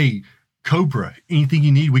like, "Hey, Cobra, anything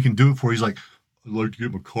you need, we can do it for you." He's like, "I'd like to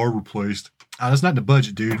get my car replaced." That's not in the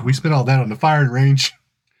budget, dude. We spent all that on the firing range.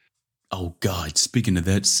 Oh God! Speaking of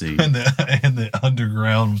that scene, and the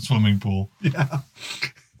underground swimming pool. Yeah,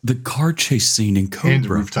 the car chase scene in Cobra, and the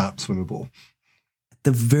rooftop swimming pool. At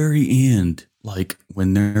the very end, like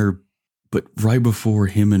but right before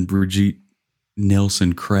him and Brigitte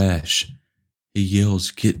Nelson crash, he yells,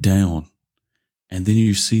 "Get down!" And then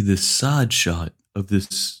you see this side shot of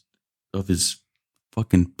his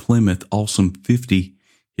fucking Plymouth Awesome 50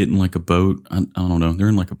 hitting like a boat. I don't know. They're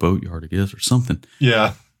in like a boatyard, I guess, or something.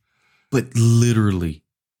 Yeah. But literally,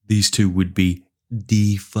 these two would be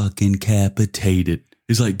fucking decapitated.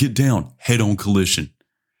 He's like, "Get down, head-on collision."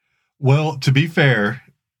 Well, to be fair,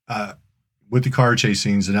 with the car chase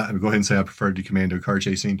scenes, and I go ahead and say I prefer the Commando car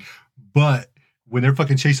chase scene, but when they're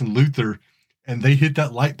fucking chasing Luther and they hit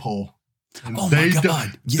that light pole, and they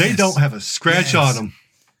don't have a scratch on them.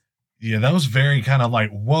 Yeah, that was very kind of like,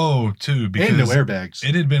 whoa, too. Because and no airbags.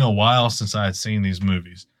 It had been a while since I had seen these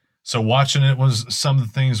movies. So watching it some of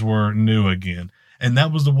the things were new again. And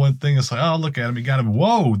that was the one thing. It's like, oh, look at him. He got him.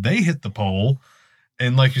 Whoa, they hit the pole.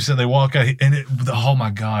 And like you said, they walk out. And oh, my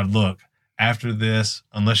God, look. After this,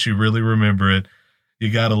 unless you really remember it,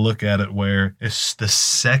 you got to look at it where it's the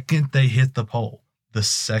second they hit the pole, the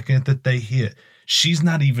second that they hit, she's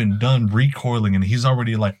not even done recoiling. And he's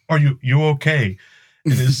already like, "Are you okay?"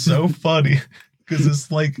 It is so funny because it's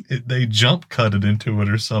like they jump cutted into it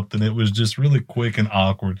or something. It was just really quick and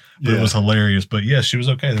awkward, but It was hilarious. But yeah, she was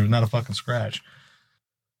okay. There was not a fucking scratch.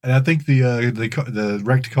 And I think the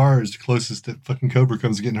wrecked car is the closest that fucking Cobra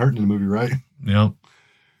comes to getting hurt in the movie, right? Yep.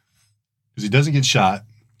 Because he doesn't get shot.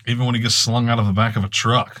 Even when he gets slung out of the back of a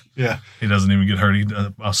truck, Yeah, he doesn't even get hurt. He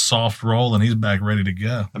does a soft roll, and he's back ready to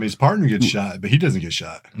go. I mean, his partner gets shot, but he doesn't get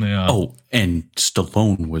shot. Yeah. Oh, and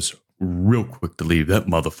Stallone was real quick to leave that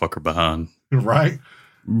motherfucker behind. Right?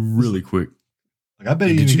 Really quick. Like, I bet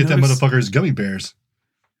he didn't get that motherfucker's gummy bears.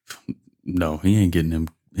 No, he ain't getting him.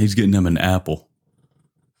 He's getting him an apple.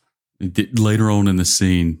 Later on in the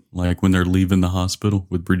scene, like when they're leaving the hospital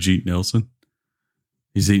with Brigitte Nelson,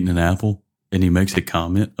 he's eating an apple and he makes a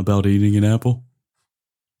comment about eating an apple.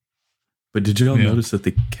 But did y'all notice that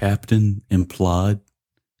the captain implied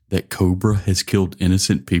that Cobra has killed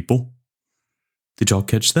innocent people? Did y'all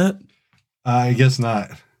catch that? I guess not.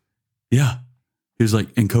 Yeah. He was like,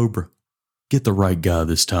 and Cobra, get the right guy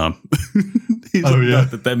this time. He's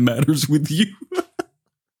not that matters with you.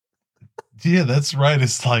 Yeah, that's right.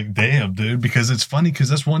 It's like, damn, dude, because it's funny because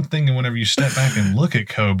that's one thing. And whenever you step back and look at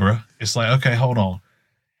Cobra, it's like, okay, hold on.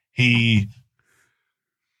 He's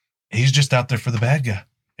just out there for the bad guy.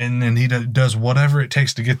 And then he does whatever it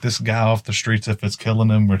takes to get this guy off the streets if it's killing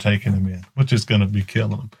him or taking him in, which is going to be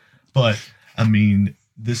killing him. But, I mean,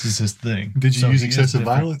 this is his thing. Did you use excessive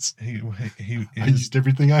violence? I used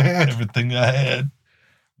everything I had. Everything I had.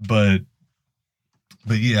 But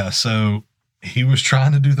yeah, so he was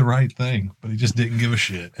trying to do the right thing, but he just didn't give a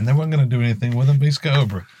shit. And they weren't going to do anything with him. He's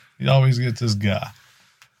Cobra. He always gets his guy.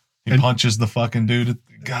 He punches the fucking dude.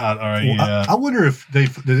 God, all right, yeah. I wonder if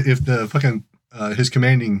the fucking his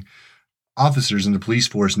commanding officers in the police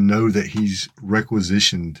force know that he's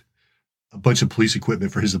requisitioned a bunch of police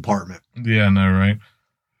equipment for his apartment. Yeah, I know, right?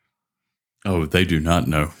 Oh, they do not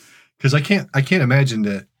know. Because I can't imagine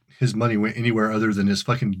that his money went anywhere other than his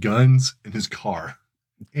fucking guns and his car.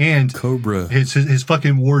 And Cobra, his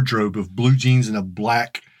fucking wardrobe of blue jeans and a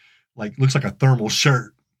black, like, looks like a thermal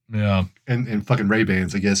shirt. Yeah. And fucking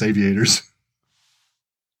Ray-Bans, I guess, aviators.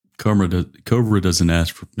 Cobra doesn't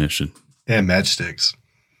ask for permission. And matchsticks.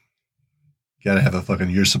 Got to have a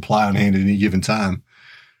fucking year's supply on hand at any given time.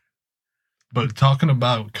 But talking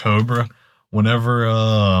about Cobra, whenever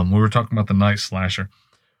we were talking about the Night Slasher,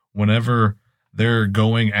 whenever they're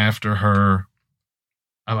going after her,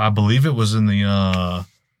 I believe it was in the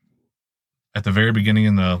at the very beginning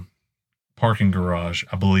in the parking garage,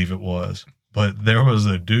 I believe it was. But there was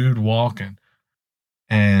a dude walking,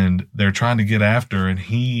 and they're trying to get after, and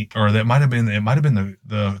it might have been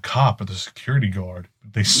the cop or the security guard.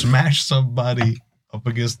 They smashed somebody up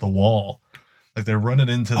against the wall. Like they're running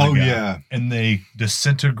into the guy, and they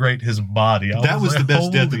disintegrate his body. That was the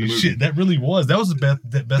best death in the movie. Shit, that really was. That was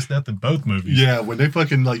the best death in both movies. Yeah, when they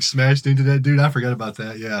fucking like smashed into that dude, I forgot about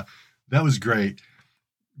that. Yeah, that was great.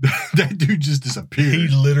 That dude just disappeared. He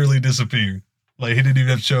literally disappeared. Like he didn't even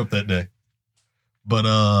have to show up that day. But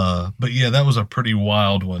yeah, that was a pretty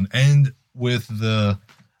wild one. And with the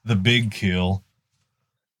big kill,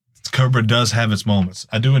 Cobra does have its moments.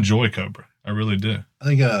 I do enjoy Cobra. I really do. I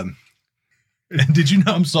think and did you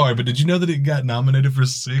know? I'm sorry, but did you know that it got nominated for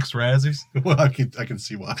 6 Razzies? Well, I can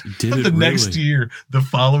see why. Next year, the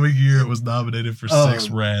following year, it was nominated for 6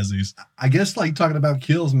 Razzies. I guess, like talking about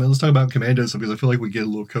kills, man. Let's talk about Commando, because I feel like we get a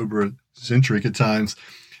little Cobra centric at times.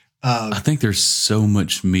 I think there's so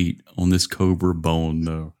much meat on this Cobra bone,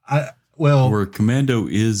 though. Where Commando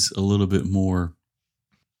is a little bit more.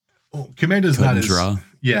 Well, Commando's not as dry.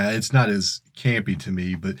 Yeah, it's not as campy to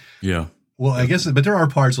me, but yeah. Well, I guess, but there are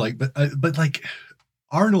parts but like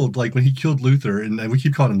Arnold, like when he killed Luther, and we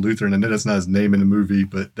keep calling him Luther, and I know that's not his name in the movie,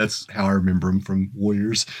 but that's how I remember him from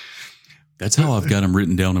Warriors. That's how I've got him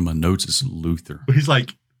written down in my notes as Luther. But he's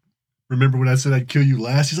like, remember when I said I'd kill you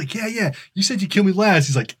last? He's like, yeah, you said you'd kill me last.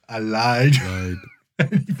 He's like, I lied.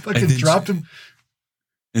 And he fucking dropped him.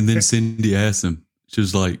 And then Cindy asked him, she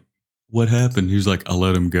was like, what happened? He was like, I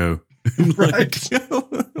let him go. Right.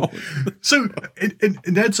 So, and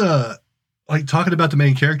that's like talking about the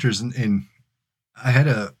main characters, and I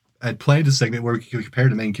had planned a segment where we could compare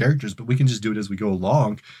the main characters, but we can just do it as we go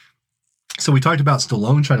along. So we talked about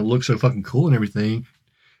Stallone trying to look so fucking cool and everything,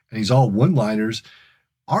 and he's all one-liners.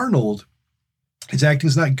 Arnold, his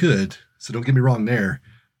acting's not good, so don't get me wrong there.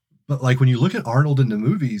 But like when you look at Arnold in the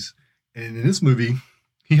movies, and in this movie,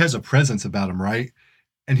 he has a presence about him, right?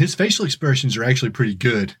 And his facial expressions are actually pretty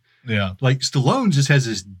good. Yeah. Like Stallone just has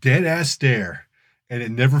this dead ass stare, and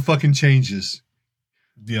it never fucking changes.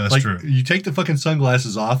 Yeah, that's like, true. You take the fucking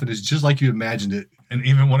sunglasses off, and it's just like you imagined it. And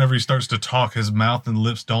even whenever he starts to talk, his mouth and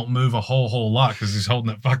lips don't move a whole lot because he's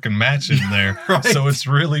holding that fucking match in there. Right. So it's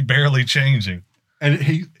really barely changing. And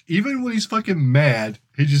he, even when he's fucking mad,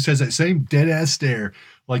 he just has that same dead ass stare.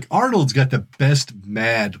 Like Arnold's got the best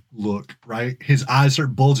mad look, right? His eyes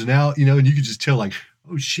start bulging out, you know, and you can just tell, like,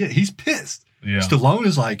 oh shit, he's pissed. Yeah. Stallone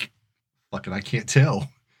is like, fucking, I can't tell.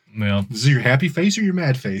 Yeah. Is it your happy face or your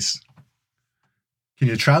mad face? Can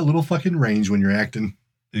you try a little fucking range when you're acting?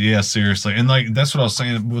 Yeah, seriously. And like that's what I was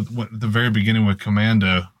saying with the very beginning with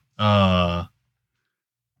Commando.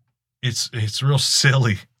 It's real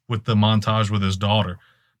silly with the montage with his daughter,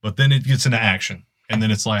 but then it gets into action. And then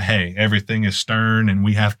it's like, hey, everything is stern and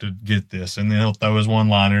we have to get this. And then he'll throw his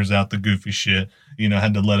one-liners out, the goofy shit. You know,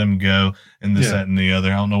 had to let him go and this, that, and the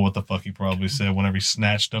other. I don't know what the fuck he probably said whenever he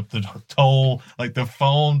snatched up the toll, like the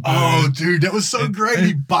phone. Dude. Oh, dude, that was so great.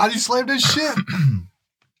 He body slammed his shit.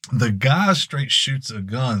 The guy straight shoots a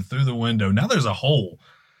gun through the window. Now there's a hole.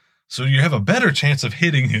 So you have a better chance of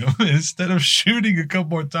hitting him instead of shooting a couple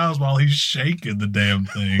more times while he's shaking the damn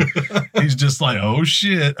thing. He's just like, oh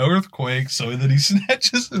shit, earthquake. So then he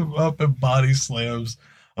snatches him up and body slams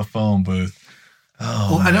a phone booth.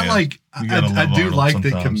 Oh, well, and I do Arnold like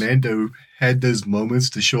sometimes. that Commando had those moments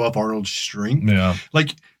to show up Arnold's strength. Yeah.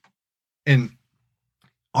 Like, and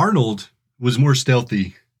Arnold was more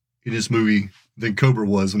stealthy in this movie than Cobra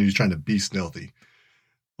was when he was trying to be stealthy.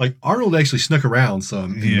 Like, Arnold actually snuck around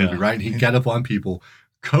some in the movie, right? And he got up on people.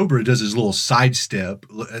 Cobra does his little sidestep.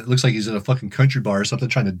 It looks like he's in a fucking country bar or something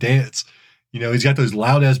trying to dance. You know, he's got those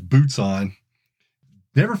loud-ass boots on.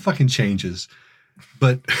 Never fucking changes.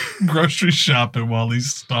 But grocery shopping while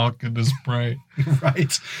he's stalking his prey.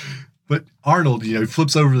 Right. But Arnold, you know,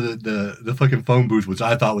 flips over the fucking phone booth, which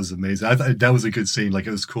I thought was amazing. I thought that was a good scene. Like,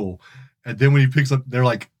 it was cool. And then when he picks up, they're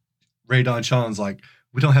like, Ray Don Sean's like,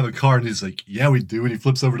 we don't have a car. And he's like, yeah, we do. And he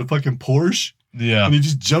flips over the fucking Porsche. Yeah. And he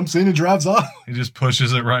just jumps in and drives off. He just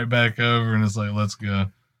pushes it right back over and it's like, let's go.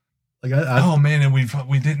 Like, oh man, and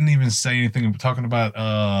we didn't even say anything. We're talking about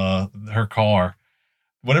her car.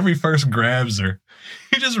 Whenever he first grabs her,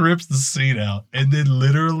 he just rips the seat out. And then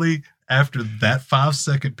literally after that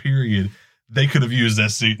 5-second period, they could have used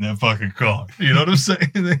that seat in that fucking car. You know what I'm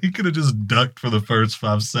saying? He could have just ducked for the first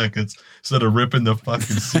 5 seconds instead of ripping the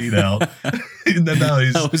fucking seat out. And then now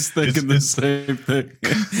I was thinking the same thing.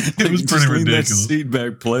 It was pretty ridiculous. That seat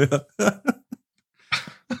back, player.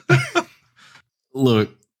 Look,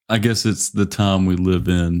 I guess it's the time we live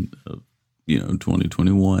in,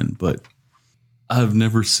 2021, but I've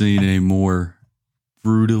never seen a more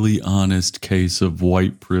brutally honest case of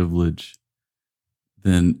white privilege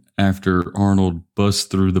than after Arnold busts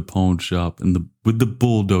through the pawn shop and with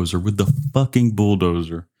the fucking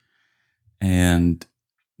bulldozer, and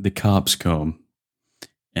the cops come,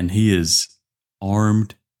 and he is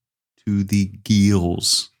armed to the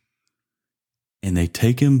gills, and they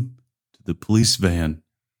take him to the police van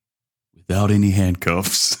without any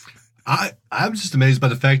handcuffs. I'm just amazed by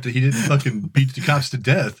the fact that he didn't fucking beat the cops to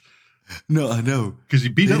death. No, I know. Because he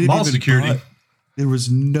beat up mall security. There was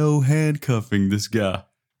no handcuffing this guy.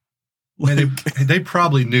 Man, they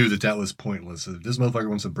probably knew that was pointless. This motherfucker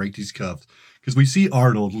wants to break these cuffs. Because we see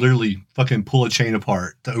Arnold literally fucking pull a chain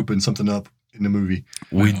apart to open something up in the movie.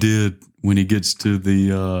 We did when he gets to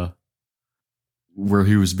the where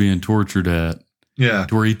he was being tortured at. Yeah.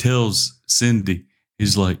 To where he tells Cindy,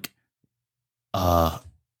 he's like,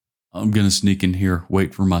 I'm going to sneak in here,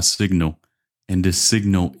 wait for my signal. And this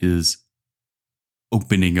signal is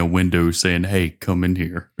opening a window saying, hey, come in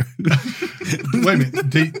here. Wait a minute.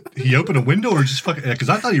 Did he open a window or just fucking... Because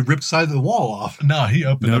I thought he ripped the side of the wall off. No, he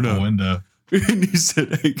opened up a window. And he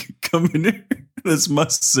said, hey, come in here. That's my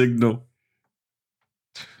signal.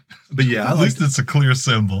 But yeah, at least it's a clear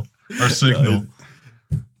symbol or signal.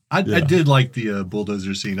 I did like the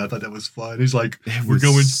bulldozer scene. I thought that was fun. He's like,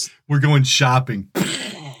 we're going shopping.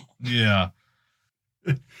 Yeah.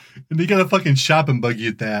 And he got a fucking shopping buggy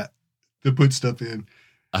at that to put stuff in.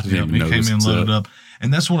 I didn't even he notice came in loaded up.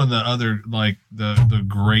 And that's one of the other, like, the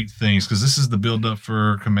great things, because this is the build up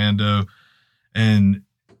for Commando, and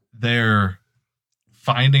they're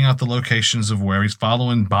finding out the locations of where he's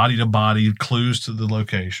following body to body clues to the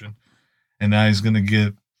location. And now he's going to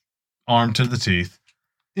get armed to the teeth.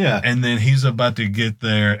 Yeah. And then he's about to get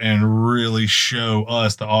there and really show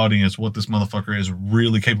us, the audience, what this motherfucker is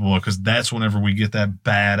really capable of. Because that's whenever we get that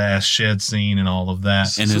badass shed scene and all of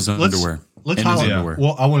that. And his underwear. Let's highlight.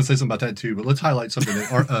 Well, I want to say something about that too, but let's highlight something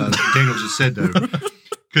that Daniel just said though.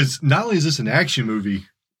 Because not only is this an action movie,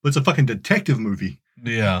 but it's a fucking detective movie.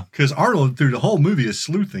 Yeah. Because Arnold through the whole movie is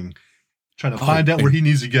sleuthing, trying to find out where he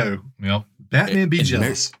needs to go. Yep. Batman be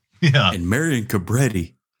jealous. Yeah. And Marion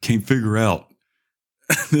Cabretti can't figure out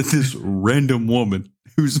that this random woman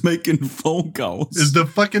who's making phone calls is the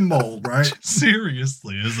fucking mole, right?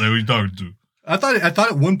 Seriously, is that who he's talking to? I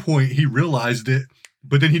thought at one point he realized it,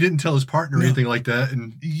 But then he didn't tell his partner or anything like that.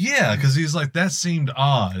 And yeah, because he's like, that seemed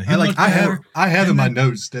odd. I have in my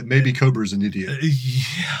notes that maybe Cobra's an idiot.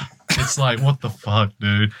 Yeah. It's like, what the fuck,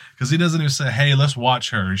 dude? Because he doesn't even say, hey, let's watch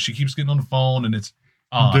her. She keeps getting on the phone and it's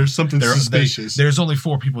odd. There's something suspicious. There's only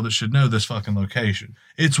 4 people that should know this fucking location.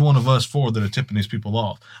 It's one of us 4 that are tipping these people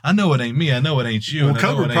off. I know it ain't me. I know it ain't you. Well,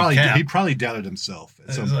 Cobra probably doubted himself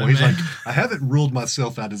at some point. He's like, I haven't ruled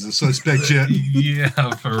myself out as a suspect yet.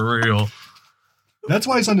 Yeah, for real. That's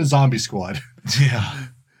why he's on the zombie squad. Yeah.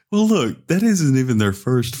 Well, look, that isn't even their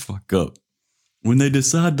first fuck up. When they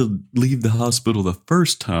decide to leave the hospital the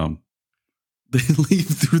first time, they leave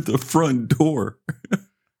through the front door.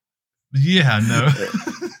 Yeah, no.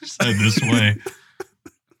 Say this way.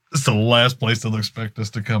 It's the last place they'll expect us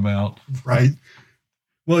to come out. Right.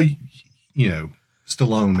 Well, you know,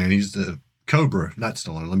 Stallone, man, he's the Cobra, not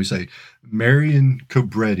Stallone. Let me say, Marion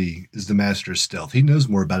Cobretti is the master of stealth. He knows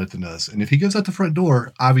more about it than us. And if he goes out the front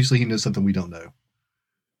door, obviously he knows something we don't know.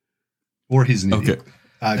 Or he's an idiot.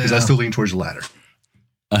 Because I still lean towards the latter.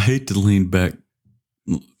 I hate to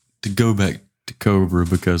go back to Cobra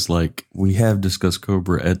because, like, we have discussed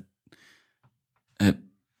Cobra at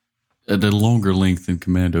a longer length than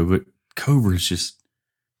Commando, but Cobra is just,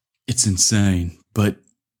 it's insane. But,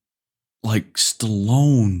 like,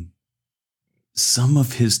 Stallone, some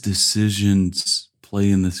of his decisions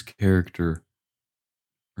playing this character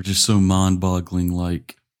are just so mind-boggling.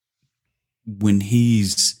 Like, when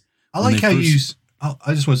he's... I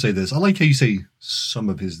just want to say this. I like how you say some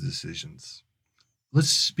of his decisions.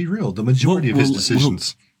 Let's be real. The majority of his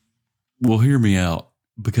decisions. Well, hear me out.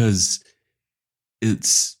 Because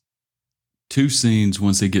it's 2 scenes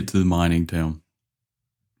once they get to the mining town.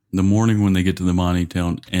 The morning when they get to the mining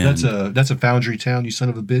town. And that's a foundry town, you son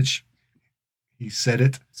of a bitch. He said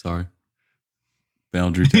it. Sorry.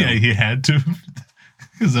 Foundry town. Yeah, he had to.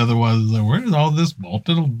 Because otherwise, it's like, where did all this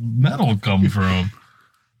molten metal come from?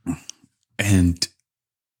 And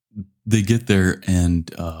they get there,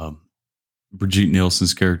 and Brigitte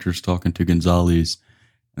Nielsen's character is talking to Gonzalez,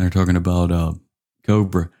 and they're talking about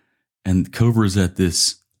Cobra. And Cobra's at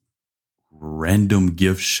this random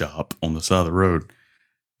gift shop on the side of the road.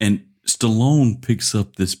 And Stallone picks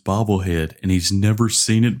up this bobblehead, and he's never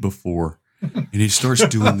seen it before. And he starts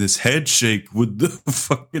doing this head shake with the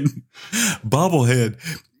fucking bobblehead.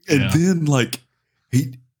 And then, like,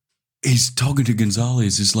 he's talking to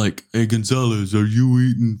Gonzalez. He's like, hey, Gonzalez, are you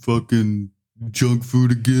eating fucking junk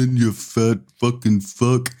food again, you fat fucking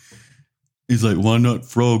fuck? He's like, why not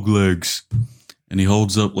frog legs? And he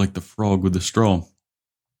holds up, like, the frog with the straw.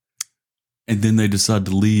 And then they decide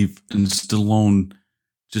to leave. And Stallone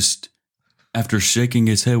just, after shaking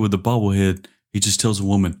his head with the bobblehead, he just tells a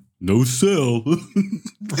woman, no sell.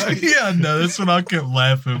 Right? Yeah, no, that's what I kept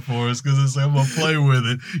laughing for. Is because it's like, I'm going to play with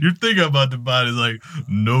it. You're thinking about the body, like,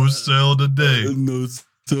 no sell today. No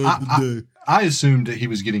sell today. I assumed that he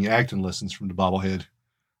was getting acting lessons from the bobblehead.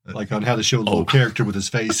 Like on how to show a little character with his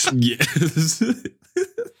face. Yes. He's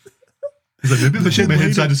like, maybe if I shake my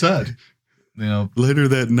head side to side. Yeah. Later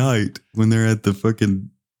that night, when they're at the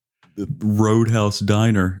fucking Roadhouse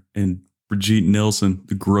Diner, and Brigitte Nielsen,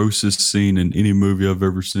 the grossest scene in any movie I've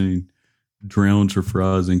ever seen, drowns her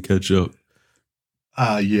fries in ketchup.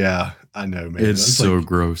 Yeah, I know, man. It's so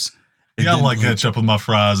gross. Yeah, I like ketchup with my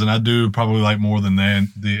fries, and I do probably like more than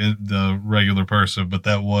the regular person, but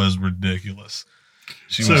that was ridiculous.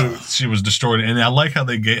 She was destroyed, and I like how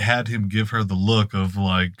they had him give her the look of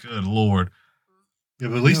like, good Lord. Yeah,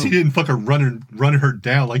 but at least he didn't fucking run her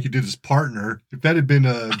down like he did his partner. If that had been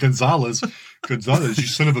Gonzalez, you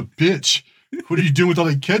son of a bitch. What are you doing with all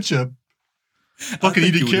that ketchup? Fucking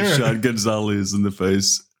eat a carrot. Shot Gonzalez in the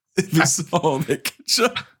face if he saw all that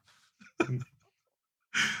ketchup.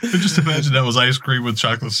 Just imagine that was ice cream with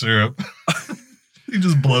chocolate syrup. He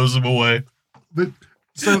just blows him away. But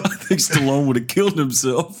so I think Stallone would have killed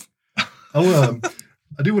himself. I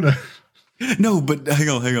do want to. No, but hang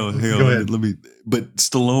on. Go ahead. But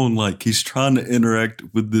Stallone, like, he's trying to interact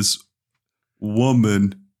with this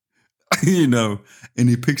woman, and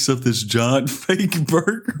he picks up this giant fake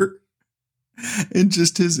burger, and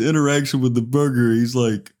just his interaction with the burger, he's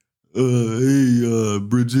like, hey,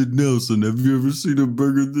 Brigitte Nielsen, have you ever seen a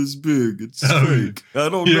burger this big? It's fake. I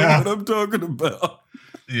don't know what I'm talking about.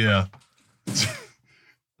 Yeah.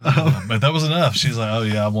 But that was enough. She's like, oh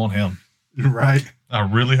yeah, I want him. Right. I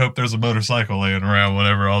really hope there's a motorcycle laying around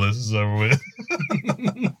whenever all this is over with.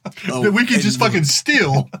 That we can just fucking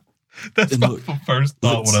steal. That's my first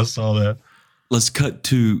thought when I saw that. Let's cut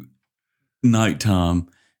to nighttime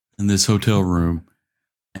in this hotel room.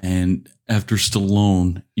 And after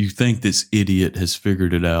Stallone, you think this idiot has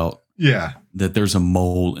figured it out. Yeah. that there's a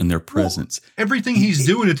mole in their presence. Well, everything he's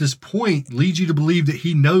doing at this point leads you to believe that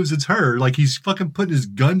he knows it's her. Like he's fucking putting his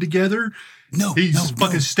gun together. He's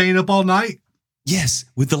fucking staying up all night. Yes,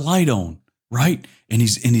 with the light on, right? And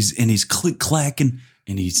he's click clacking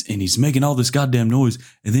and he's making all this goddamn noise.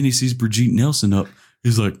 And then he sees Brigitte Nielsen up.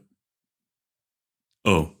 He's like,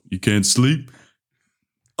 "Oh, you can't sleep?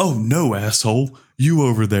 Oh no, asshole! You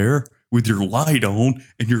over there with your light on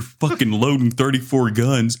and you're fucking loading 34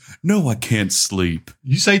 guns. No, I can't sleep."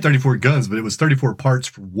 You say 34 guns, but it was 34 parts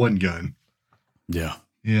for one gun. Yeah.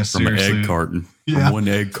 Yeah, From an egg carton. Yeah. From one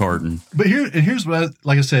egg carton. But here's what,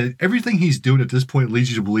 like I said, everything he's doing at this point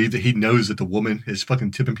leads you to believe that he knows that the woman is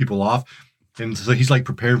fucking tipping people off. And so he's like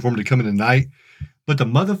preparing for him to come in at night. But the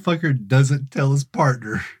motherfucker doesn't tell his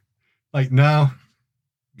partner. Like, no,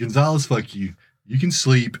 Gonzalez, fuck you. You can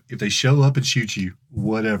sleep. If they show up and shoot you,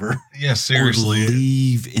 whatever. Yeah, seriously. Or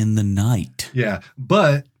leave in the night. Yeah.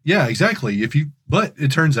 But, yeah, exactly. But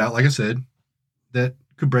it turns out, like I said, that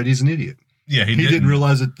Cabredi's an idiot. Yeah, he didn't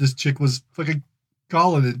realize that this chick was fucking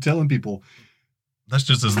calling and telling people. That's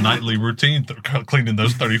just his nightly routine, cleaning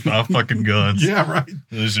those 35 fucking guns. Yeah, right.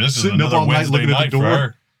 It's just Sitting up another all night Wednesday looking at the night for door.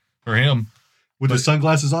 her, for him. With his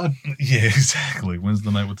sunglasses on. Yeah, exactly.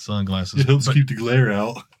 Wednesday night with sunglasses. It helps keep the glare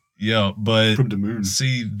out. Yeah, but from the moon.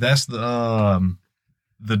 See, that's the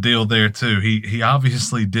deal there too. He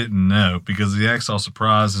obviously didn't know because he acts all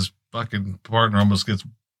surprised. His fucking partner almost gets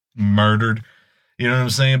murdered. You know what I'm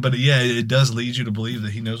saying? But yeah, it does lead you to believe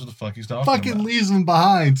that he knows what the fuck he's talking about. Fucking leaves him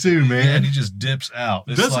behind too, man. Yeah, and he just dips out.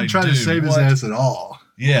 It's doesn't like, try to save his ass at all.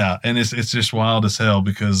 Yeah, and it's just wild as hell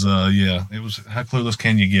because it was, how clueless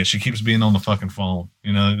can you get? She keeps being on the fucking phone.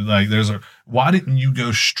 You know, like why didn't you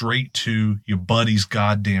go straight to your buddy's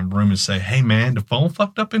goddamn room and say, "Hey man, the phone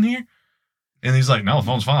fucked up in here"? And he's like, "No, the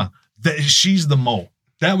phone's fine." She's the mole.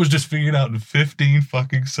 That was just figured out in 15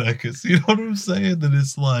 fucking seconds. You know what I'm saying? That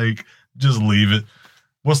it's like, just leave it.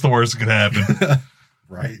 What's the worst that could happen?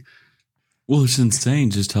 Right. Well, it's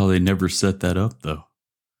insane just how they never set that up, though.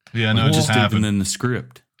 Yeah, no, it just happened in the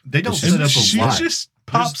script. They don't set up she a lot. She just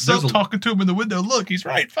pops up talking to him in the window. Look, he's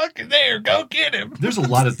right fucking there. Go get him. There's a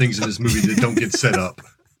lot of things in this movie that don't get set up.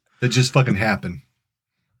 That just fucking happen.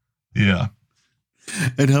 Yeah.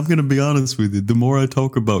 And I'm going to be honest with you. The more I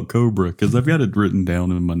talk about Cobra, because I've got it written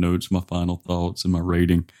down in my notes, my final thoughts and my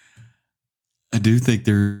rating, I do think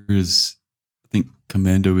I think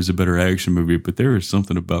Commando is a better action movie, but there is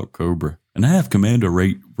something about Cobra. And I have Commando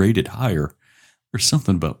rated higher. There's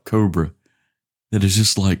something about Cobra that is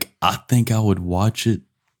just like, I think I would watch it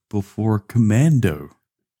before Commando.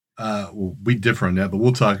 Well, we differ on that, but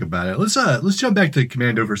we'll talk about it. Let's jump back to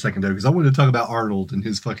Commando for a second though, because I wanted to talk about Arnold and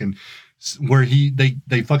his fucking where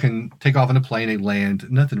they fucking take off in a plane, they land,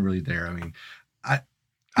 nothing really there. I mean, I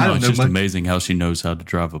don't know. It's just much. amazing how she knows how to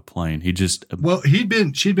drive a plane. She'd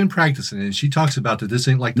been practicing it. And she talks about that this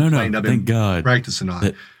ain't like the plane I've been practicing on.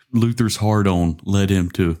 That Luther's hard on led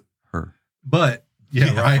him to her. But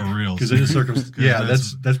yeah, right. For real. Because in his circumstance, yeah,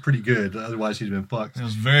 that's pretty good. Otherwise, he'd been fucked. It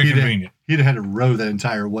was very convenient. He'd have had to row that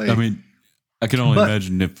entire way. I mean, I can only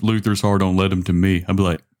imagine if Luther's hard on led him to me. I'd be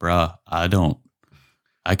like, bruh,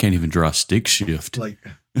 I can't even draw a stick shift. Like,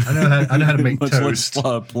 I know how to make Much toast.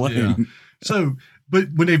 Fly a plane. Yeah. So, but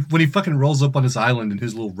when he fucking rolls up on his island in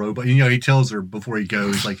his little robot, you know, he tells her before he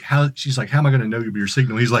goes, like, she's like, how am I going to know your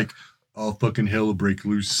signal? He's like, oh, fucking hell will break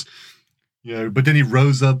loose. You know, but then he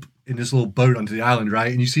rows up in this little boat onto the island,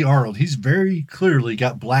 right? And you see Arnold. He's very clearly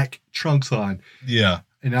got black trunks on. Yeah.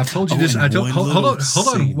 And I've told you this. Hold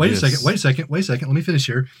on. Wait a second. Let me finish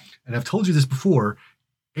here. And I've told you this before.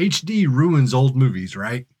 HD ruins old movies,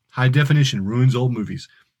 right? High definition ruins old movies.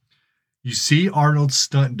 You see Arnold's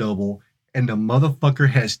stunt double, and the motherfucker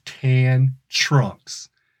has tan trunks.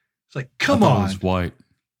 It's like, come on. It was white.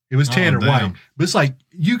 It was tan or white. But it's like,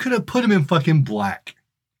 you could have put him in fucking black.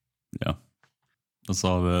 Yeah. I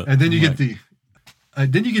saw that. And then you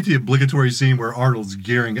get the obligatory scene where Arnold's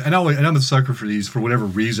gearing, and I'm a sucker for these for whatever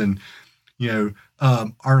reason. You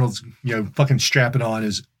know, Arnold's fucking strapping on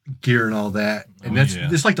his gear and all that, and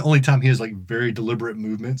it's like the only time he has like very deliberate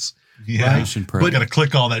movements. Yeah, right? But got to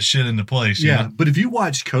click all that shit into place. Yeah, but if you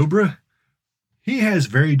watch Cobra, he has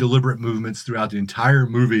very deliberate movements throughout the entire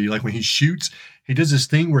movie. Like when he shoots, he does this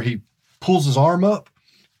thing where he pulls his arm up,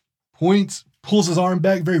 points, pulls his arm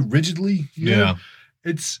back very rigidly. You know?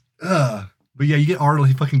 It's but yeah, you get Arnold,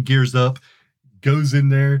 he fucking gears up, goes in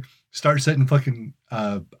there, starts setting fucking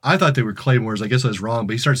I thought they were claymores, I guess I was wrong,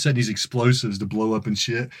 but he starts setting these explosives to blow up and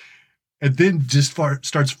shit. And then just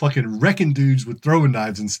starts fucking wrecking dudes with throwing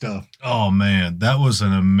knives and stuff. Oh man, that was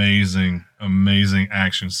an amazing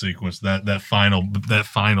action sequence. That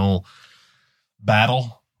final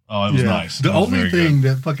battle Oh, it was nice. The It was only very thing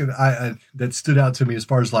good. that that stood out to me as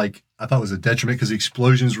far as like I thought was a detriment because the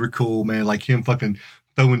explosions were cool, man. Like him fucking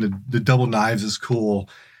throwing the double knives is cool.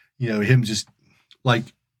 Him just like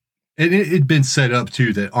it'd been set up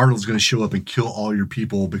too that Arnold's going to show up and kill all your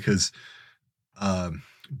people because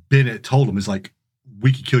Bennett told him is like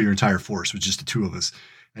we could kill your entire force with just the two of us,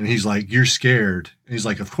 and he's like you're scared, and he's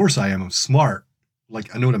like of course I am. I'm smart.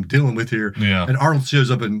 Like I know what I'm dealing with here. Yeah. And Arnold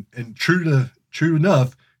shows up and true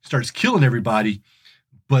enough. Starts killing everybody,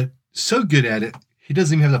 but so good at it, he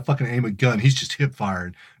doesn't even have to fucking aim a gun. He's just hip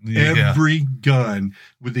firing every gun,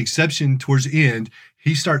 with the exception towards the end.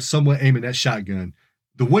 He starts somewhat aiming that shotgun.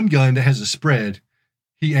 The one gun that has a spread,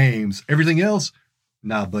 he aims. Everything else,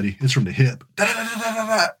 nah, buddy, it's from the hip.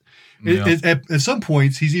 At some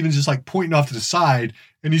points, he's even just like pointing off to the side,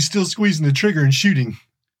 and he's still squeezing the trigger and shooting,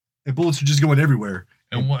 and bullets are just going everywhere.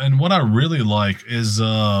 And what I really like is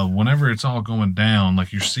whenever it's all going down,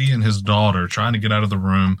 like you're seeing his daughter trying to get out of the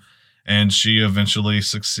room, and she eventually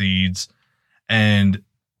succeeds. And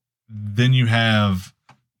then you have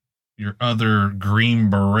your other Green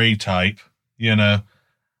Beret type, the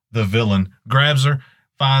villain, grabs her,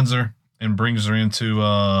 finds her, and brings her into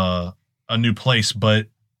a new place. But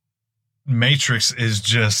Matrix is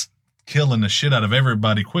just killing the shit out of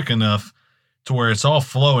everybody quick enough to where it's all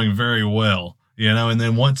flowing very well. And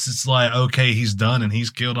then once it's like, okay, he's done and he's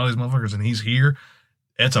killed all these motherfuckers and he's here,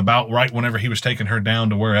 it's about right whenever he was taking her down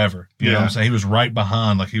to wherever. You know what I'm saying? He was right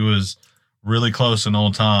behind, like he was really close and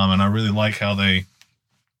on time, and I really like how they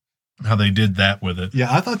did that with it.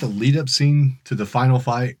 Yeah, I thought the lead-up scene to the final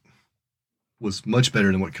fight was much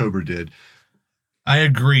better than what Cobra did. I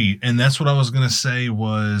agree, and that's what I was going to say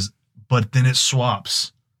was, but then it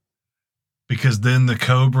swaps. Because then the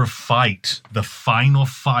Cobra fight, the final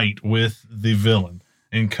fight with the villain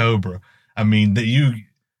in Cobra, I mean,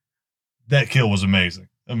 that kill was amazing.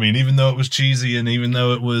 I mean, even though it was cheesy and even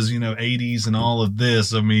though it was, 80s and all of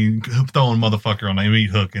this, I mean, throwing motherfucker on a meat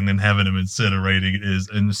hook and then having him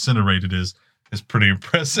incinerated is pretty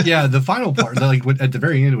impressive. Yeah, the final part, like at the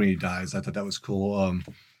very end when he dies, I thought that was cool.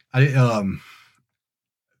 The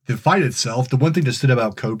fight itself, the one thing that stood out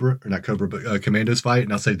about Commando's fight,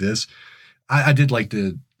 and I'll say this, I did like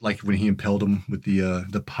when he impaled him with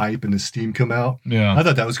the pipe and the steam come out. Yeah. I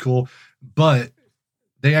thought that was cool. But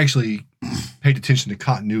they actually paid attention to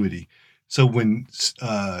continuity. So when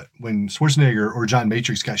Schwarzenegger or John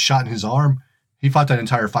Matrix got shot in his arm, he fought that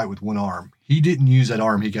entire fight with one arm. He didn't use that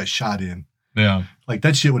arm he got shot in. Yeah. Like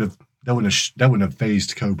that shit wouldn't have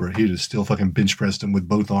phased Cobra. He'd have still fucking bench pressed him with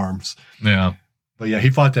both arms. Yeah. But yeah, he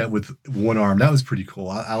fought that with one arm. That was pretty cool.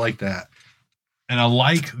 I like that. And I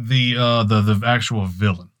like the actual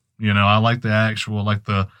villain. I like the actual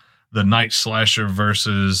the Night Slasher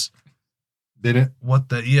versus Bennett.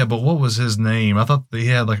 But what was his name? I thought he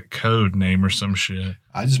had like a code name or some shit.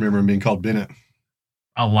 I just remember him being called Bennett.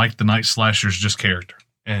 I like the Night Slasher's just character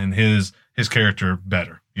and his character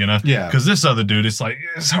better, Yeah. Because this other dude, it's like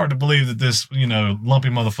it's hard to believe that this lumpy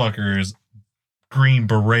motherfucker is Green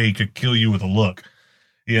Beret could kill you with a look.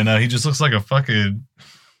 He just looks like a fucking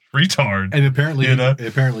retard. And apparently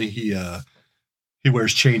he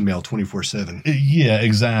wears chainmail 24/7. Yeah,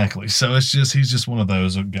 exactly. So he's just one of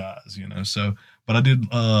those guys, So, but I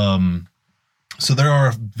did. So there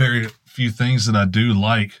are very few things that I do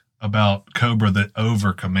like about Cobra that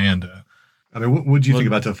over Commando. I mean, what do you think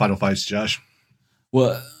about the final fights, Josh?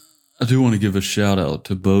 Well, I do want to give a shout out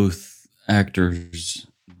to both actors,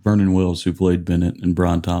 Vernon Wells, who played Bennett, and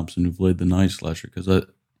Brian Thompson, who played the Night Slasher, because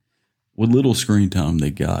with little screen time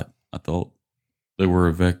they got, I thought they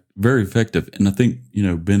were very effective. And I think,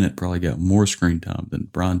 Bennett probably got more screen time than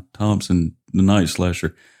Brian Thompson, the Night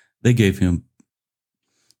Slasher. They gave him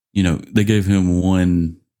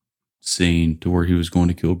one scene to where he was going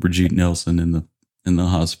to kill Brigitte Nelson in the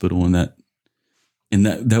hospital, and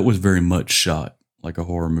that was very much shot like a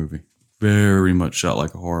horror movie. Very much shot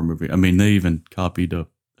like a horror movie. I mean, they even copied a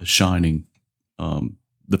Shining,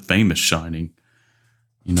 the famous Shining,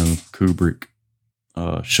 Kubrick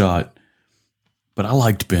shot. But I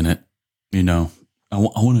liked Bennett. I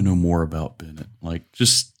want to know more about Bennett. Like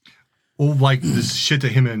just. Well, like this shit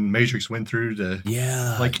that him and Matrix went through he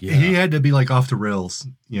had to be like off the rails,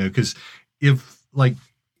 because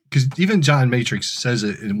even John Matrix says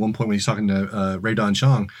it at one point when he's talking to Ray Don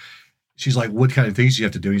Chong, she's like, what kind of things do you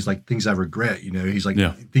have to do? And he's like, things I regret, he's like,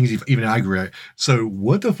 things even I regret. So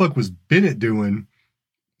what the fuck was Bennett doing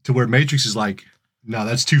to where Matrix is like, no,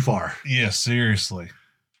 that's too far. Yeah, seriously.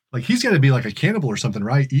 Like he's got to be like a cannibal or something,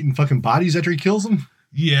 right? Eating fucking bodies after he kills them.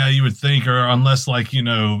 Yeah, you would think, or unless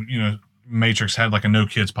Matrix had like a no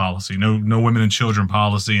kids policy, no women and children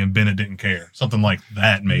policy, and Bennett didn't care. Something like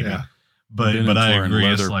that, maybe. Yeah. But I agree.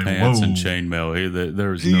 Leather It's like, pants whoa. and chainmail.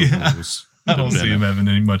 There's no rules. I don't see him having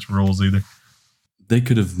any much rules either. They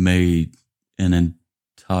could have made an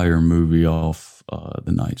entire movie off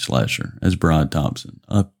the Night Slasher as Brian Thompson.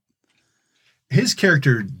 His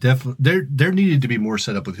character definitely there needed to be more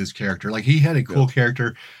set up with his character. Like he had a cool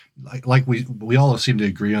character. Like we all seem to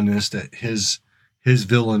agree on this that his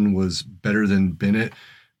villain was better than Bennett.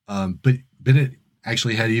 But Bennett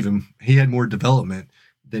actually had more development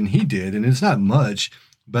than he did, and it's not much.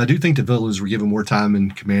 But I do think the villains were given more time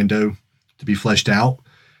in Commando to be fleshed out.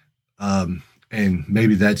 And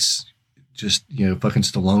maybe that's just, fucking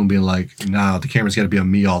Stallone being like, nah, the camera's got to be on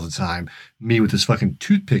me all the time. Me with this fucking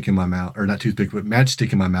toothpick in my mouth, or not toothpick, but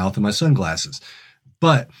matchstick in my mouth and my sunglasses.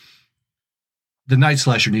 But the Night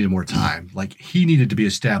Slasher needed more time. Like, he needed to be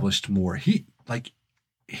established more. He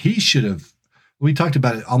should have, we talked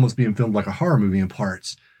about it almost being filmed like a horror movie in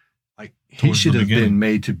parts. Like, he should have been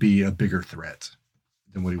made to be a bigger threat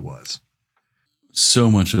than what he was. So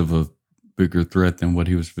much of a bigger threat than what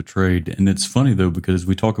he was portrayed. And it's funny though, because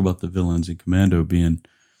we talk about the villains in Commando being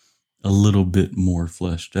a little bit more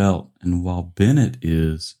fleshed out. And while Bennett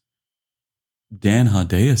is Dan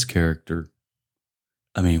Hidea's character,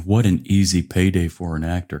 I mean, what an easy payday for an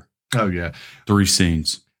actor. Oh yeah. 3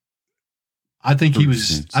 scenes. I think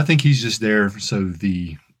he's just there so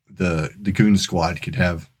the goon squad could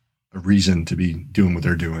have a reason to be doing what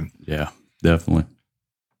they're doing. Yeah, definitely.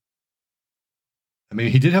 I mean,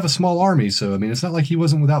 he did have a small army, so I mean, it's not like he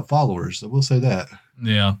wasn't without followers. So we'll say that.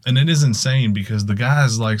 Yeah, and it is insane because the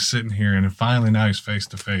guy's like sitting here, and finally now he's face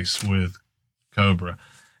to face with Cobra,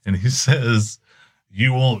 and he says,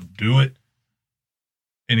 "You won't do it,"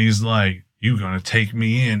 and he's like, "You gonna take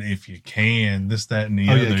me in if you can." This, that, and the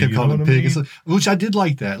other. Yeah, kept calling him pig, which I did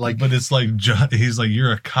like that. Like, but it's like he's like,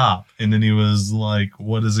 "You're a cop," and then he was like,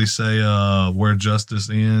 "What does he say? Where justice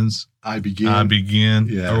ends, I begin."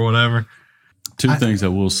 Yeah, or whatever. Two things I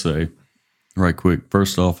will say right quick.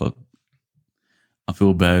 First off, I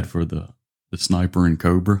feel bad for the sniper in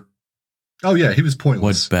Cobra. Oh, yeah. He was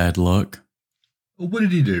pointless. What bad luck. Well, what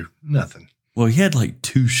did he do? Nothing. Well, he had like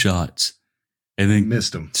 2 shots and then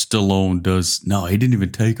missed him. Stallone he didn't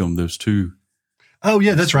even take them, those 2. Oh,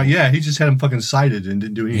 yeah, that's right. Yeah, he just had him fucking sighted and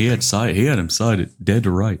didn't do anything. He had him sighted, dead to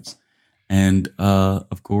rights. And,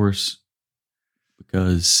 of course,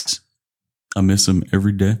 because I miss him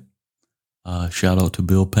every day. Shout out to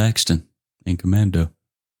Bill Paxton in Commando.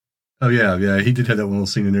 Oh, yeah. He did have that one little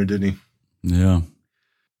scene in there, didn't he? Yeah.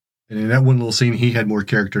 And in that one little scene, he had more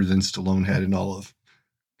character than Stallone had in all of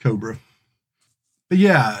Cobra. But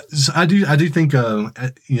yeah, I do think,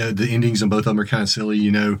 the endings on both of them are kind of silly.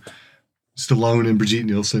 Stallone and Brigitte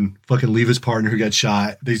Nielsen fucking leave his partner who got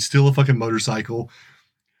shot. They steal a fucking motorcycle.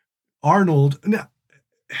 Arnold, now,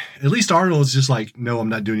 at least Arnold is just like, no, I'm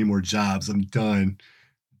not doing any more jobs. I'm done.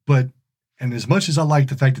 And as much as I like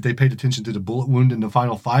the fact that they paid attention to the bullet wound in the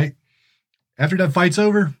final fight, after that fight's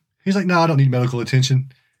over, he's like, no, I don't need medical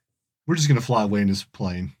attention. We're just going to fly away in this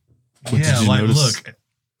plane. Yeah, like, look.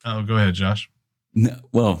 Oh, go ahead, Josh. No,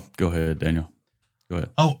 well, go ahead, Daniel. Go ahead.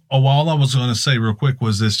 Oh, all I was going to say real quick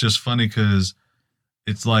was it's just funny because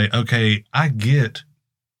it's like, okay, I get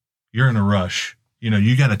you're in a rush.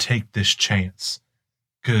 You got to take this chance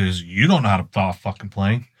because you don't know how to fly a fucking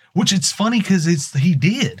plane, which it's funny because he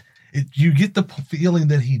did. You get the feeling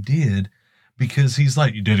that he did because he's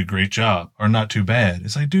like, you did a great job or not too bad.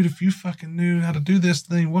 It's like, dude, if you fucking knew how to do this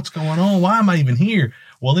thing, what's going on? Why am I even here?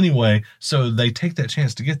 Well, anyway, so they take that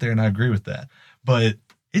chance to get there, and I agree with that. But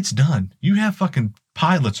it's done. You have fucking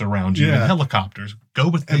pilots around you and helicopters. Go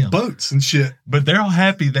with them. And boats and shit. But they're all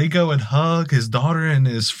happy. They go and hug his daughter and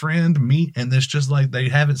his friend, meet, and it's just like they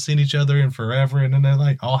haven't seen each other in forever, and then they're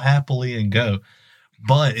like all happily and go.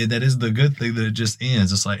 But that is the good thing that it just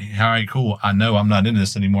ends. It's like, all right, cool. I know I'm not into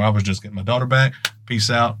this anymore. I was just getting my daughter back. Peace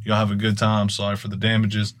out. Y'all have a good time. Sorry for the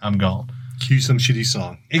damages. I'm gone. Cue some shitty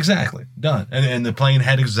song. Exactly. Done. And the plane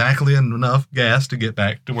had exactly enough gas to get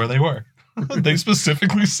back to where they were. They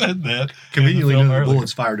specifically said that. Conveniently, none of the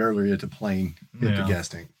bullets fired earlier at the plane hit the gas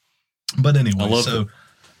tank. But anyway, I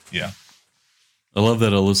love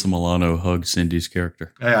that Alyssa Milano hugged Cindy's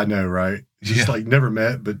character. Yeah, I know, right? She's like never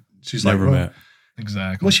met, but she's never met.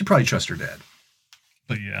 Exactly. Well, she probably trusts her dad.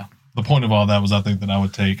 But yeah, the point of all that was I think that I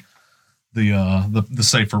would take the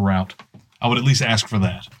safer route. I would at least ask for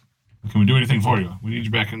that. Can we do anything for you? We need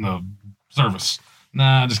you back in the service.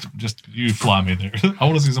 Nah, just you fly me there. I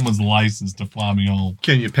want to see someone's license to fly me home.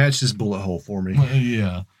 Can you patch this bullet hole for me?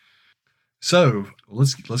 Yeah. So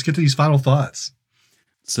let's get to these final thoughts.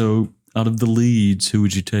 So out of the leads, who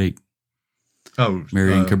would you take? Oh,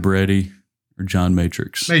 Marion Cobretti or John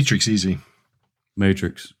Matrix? Matrix, easy.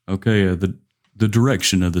 Matrix. Okay, the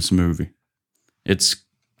direction of this movie. It's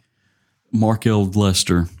Mark L.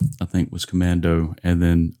 Lester, I think, was Commando, and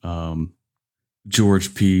then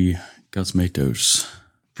George P. Cosmatos.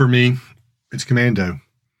 For me, it's Commando.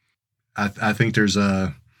 I think there's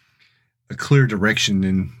a clear direction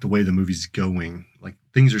in the way the movie's going. Like,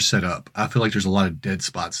 things are set up. I feel like there's a lot of dead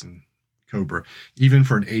spots in Cobra. Even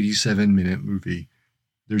for an 87-minute movie,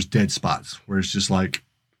 there's dead spots where it's just like,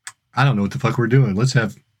 I don't know what the fuck we're doing. Let's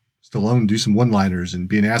have Stallone do some one-liners and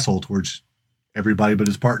be an asshole towards everybody but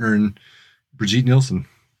his partner and Brigitte Nielsen.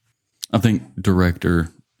 I think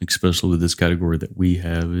director, especially with this category that we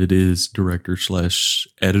have, it is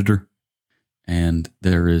director/editor, and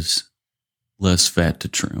there is less fat to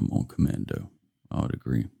trim on Commando. I would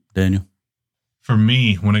agree. Daniel? For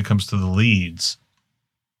me, when it comes to the leads,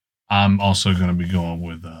 I'm also going to be going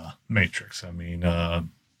with Matrix. I mean, I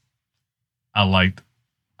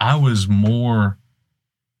was more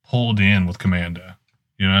pulled in with Commando,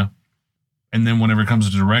 you know? And then whenever it comes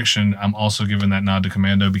to direction, I'm also giving that nod to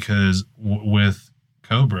Commando because with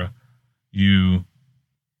Cobra, you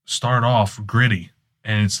start off gritty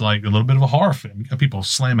and it's like a little bit of a horror film. You got people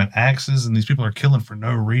slamming axes and these people are killing for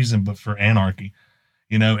no reason but for anarchy,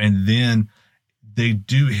 you know? And then they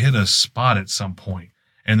do hit a spot at some point.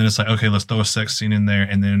 And then it's like, okay, let's throw a sex scene in there,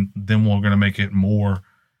 and then we're going to make it more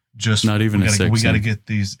just not even a sex scene. We got to get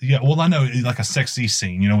these. Yeah, well, I know, like a sexy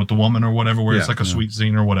scene, you know, with the woman or whatever, where it's like a sweet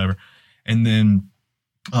scene or whatever. And then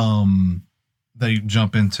they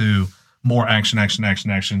jump into more action,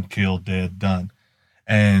 kill, dead, done.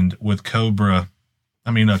 And with Commando,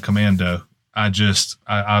 I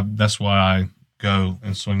that's why I go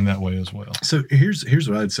and swing that way as well. So here's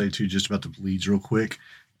what I'd say too, just about the leads real quick.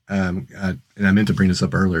 And I meant to bring this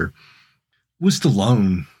up earlier. With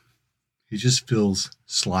Stallone, he just feels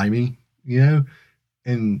slimy, you know?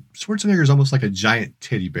 And Schwarzenegger is almost like a giant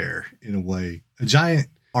teddy bear in a way. A giant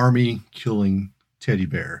army-killing teddy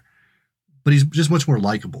bear. But he's just much more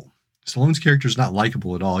likable. Stallone's character is not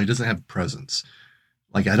likable at all. He doesn't have presence.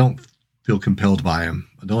 Like, I don't feel compelled by him.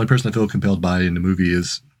 The only person I feel compelled by in the movie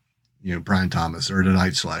is, you know, Brian Thomas or the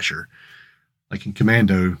Night Slasher. Like in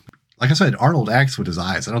Commando, like I said, Arnold acts with his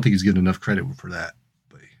eyes. I don't think he's given enough credit for that.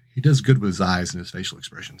 But he does good with his eyes and his facial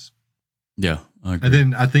expressions. Yeah, I agree. And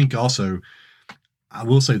then I think also, I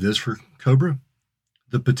will say this for Cobra,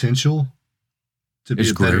 the potential to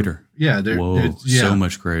be greater. So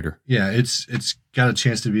much greater. Yeah, it's got a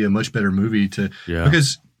chance to be a much better movie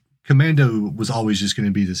because Commando was always just going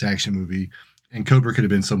to be this action movie, and Cobra could have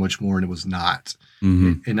been so much more, and it was not.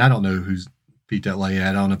 Mm-hmm. And I don't know who's beat that lay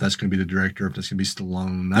at. I don't know if that's going to be the director, if that's going to be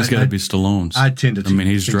Stallone. That's got to be Stallone's. I tend to.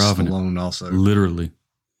 He's driving Stallone also. Literally.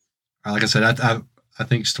 Like I said, I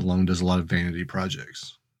think Stallone does a lot of vanity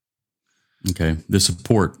projects. Okay, the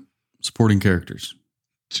supporting characters.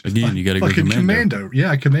 Again, you got to go Commando.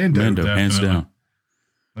 Yeah, Commando. Hands down.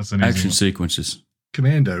 That's an action sequences.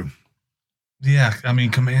 Commando. Yeah, I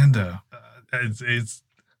mean Commando. It's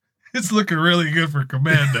looking really good for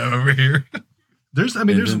Commando over here.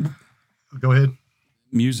 Go ahead.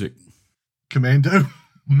 Music. Commando.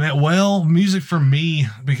 Well, music for me,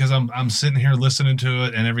 because I'm sitting here listening to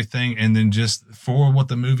it and everything, and then just for what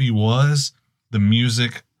the movie was, the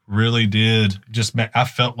music really did I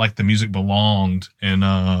felt like the music belonged in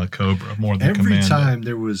Cobra more than Commando. Every time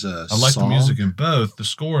there was a I like song, the music in both, the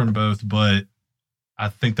score in both, but I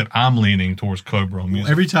think that I'm leaning towards Cobra on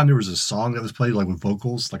music. Every time there was a song that was played, like with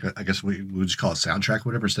vocals, like I guess we would just call it soundtrack or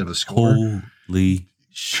whatever instead of a score. Holy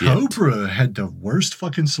shit. Cobra had the worst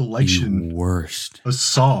fucking selection of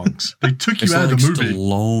songs. They took you out of the movie.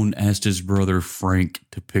 Stallone asked his brother Frank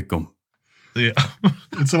to pick them. Yeah.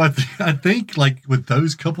 And so I think like with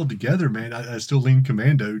those coupled together, man, I still lean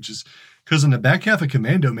Commando just because in the back half of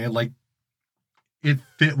Commando, man, like it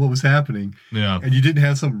fit what was happening. Yeah. And you didn't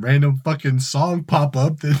have some random fucking song pop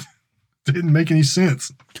up that didn't make any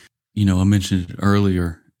sense. You know, I mentioned it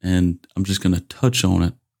earlier and I'm just going to touch on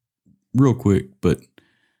it real quick, but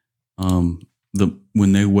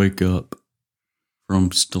when they wake up from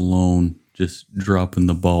Stallone just dropping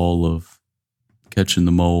the ball of catching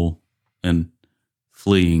the mole and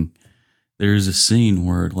fleeing, there's a scene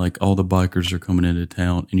where like all the bikers are coming into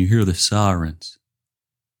town and you hear the sirens.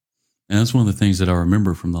 And that's one of the things that I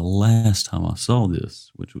remember from the last time I saw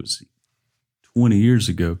this, which was 20 years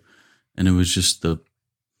ago. And it was just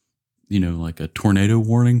like a tornado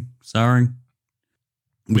warning siren,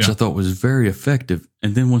 which I thought was very effective.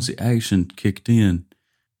 And then once the action kicked in,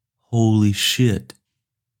 holy shit,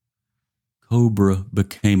 Cobra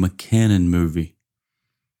became a canon movie.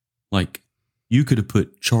 Like, you could have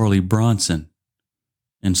put Charlie Bronson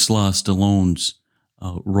and Sly Stallone's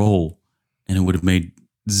role, and it would have made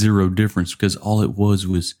zero difference because all it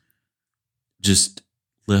was just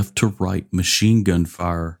left to right machine gun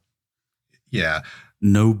fire. Yeah.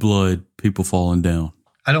 No blood, people falling down.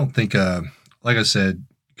 I don't think, like I said,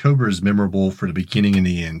 Cobra is memorable for the beginning and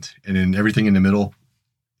the end, and then everything in the middle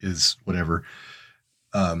is whatever.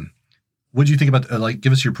 What do you think about,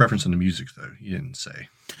 give us your preference on the music, though? You didn't say.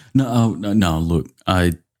 No. Look,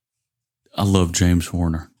 I love James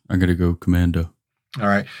Horner. I got to go Commando. All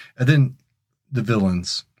right. And then the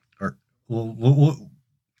villains are,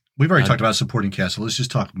 we've already talked about supporting cast, so let's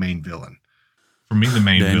just talk main villain. For me, the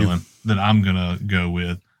main villain that I'm going to go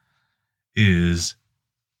with is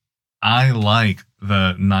I like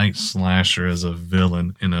the Night Slasher as a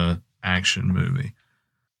villain in a action movie.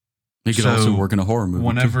 He could also work in a horror movie.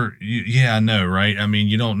 Whenever I know, right? I mean,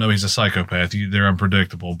 you don't know he's a psychopath. They're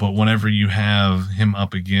unpredictable. But whenever you have him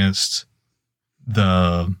up against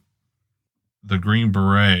the Green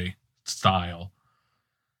Beret style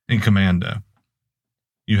in Commando,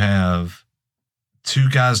 you have two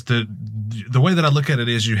guys that the way that I look at it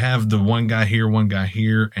is you have the one guy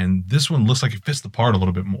here, and this one looks like it fits the part a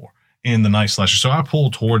little bit more in the Night Slasher. So I pull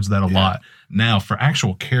towards that a lot. Now, for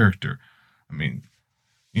actual character, I mean,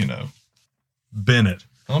 Bennett.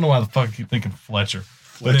 I don't know why the fuck I keep thinking Fletcher.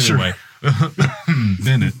 But anyway,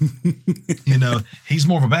 Bennett, he's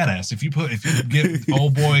more of a badass. If you get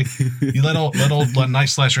old boy, you let old Night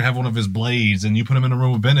Slasher have one of his blades and you put him in a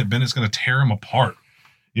room with Bennett, Bennett's going to tear him apart.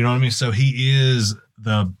 You know what I mean? So he is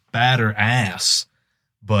the batter ass.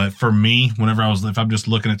 But for me, if I'm just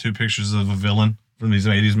looking at two pictures of a villain from these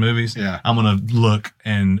 80s movies, I'm going to look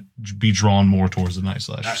and be drawn more towards the Night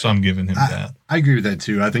Slasher. So I'm giving him that. I agree with that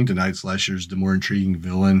too. I think the Night Slasher is the more intriguing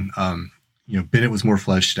villain. Bennett was more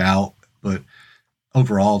fleshed out, but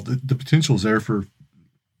overall the potential is there for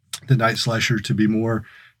the Night Slasher to be more,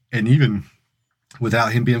 and even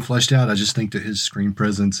without him being fleshed out, I just think that his screen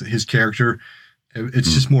presence, his character,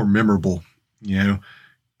 it's just more memorable, the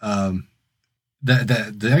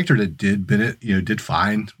actor that did Bennett, did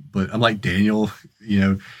fine, but unlike Daniel,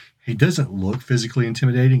 he doesn't look physically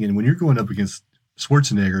intimidating. And when you're going up against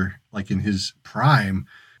Schwarzenegger, like in his prime,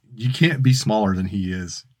 you can't be smaller than he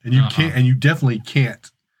is. And you can't, and you definitely can't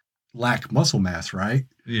lack muscle mass, right?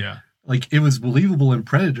 Yeah. Like it was believable in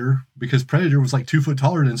Predator because Predator was like 2 foot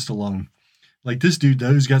taller than Stallone. Like this dude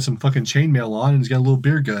though, he's got some fucking chainmail on and he's got a little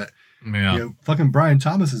beer gut. Yeah. Fucking Brian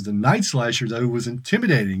Thomas as the Night Slasher though was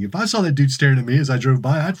intimidating. If I saw that dude staring at me as I drove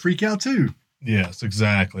by, I'd freak out too. Yes,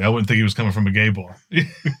 exactly. I wouldn't think he was coming from a gay bar. You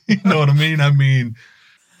know what I mean? I mean,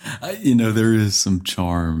 there is some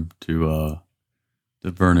charm to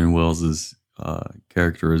Vernon Wells's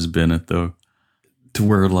character as Bennett though, to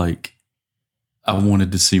where like I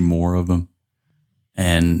wanted to see more of him,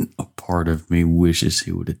 and a part of me wishes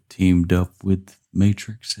he would have teamed up with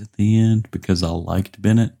Matrix at the end because I liked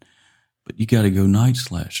Bennett. But you got to go Night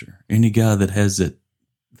Slasher. Any guy that has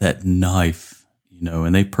that knife,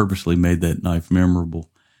 and they purposely made that knife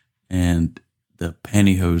memorable, and the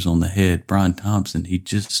pantyhose on the head. Brian Thompson,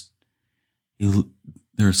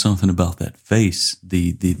 there's something about that face,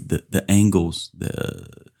 the angles,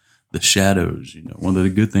 the shadows. One of the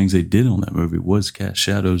good things they did on that movie was cast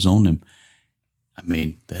shadows on him. I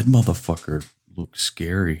mean, that motherfucker looks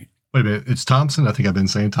scary. Wait a minute, it's Thompson? I think I've been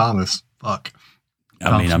saying Thomas. Fuck.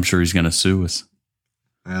 I mean, I'm sure he's going to sue us.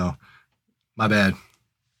 Well, my bad.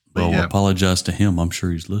 But well, apologize to him. I'm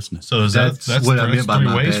sure he's listening. So that's what I meant by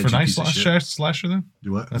my bad. 3 ways for Night Slasher then?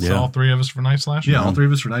 Do what? That's all 3 of us for Night Slasher? Yeah, all 3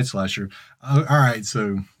 of us for Night Slasher. All right,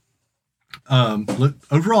 so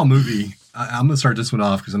overall movie, I'm going to start this one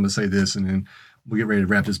off because I'm going to say this and then we'll get ready to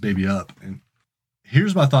wrap this baby up. And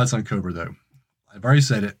here's my thoughts on Cobra, though. I've already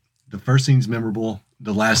said it. The first scene's memorable.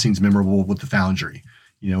 The last scene's memorable with the foundry,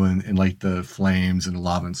 and like the flames and the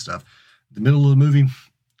lava and stuff. The middle of the movie,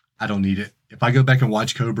 I don't need it. If I go back and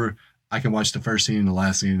watch Cobra, I can watch the first scene and the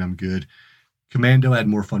last scene and I'm good. Commando I had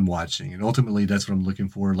more fun watching. And ultimately that's what I'm looking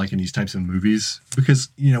for, like in these types of movies, because,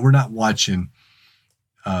 we're not watching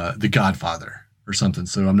The Godfather or something.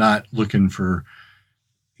 So I'm not looking for,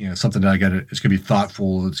 something that it's going to be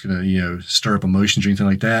thoughtful. It's going to, stir up emotions or anything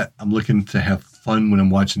like that. I'm looking to have fun when I'm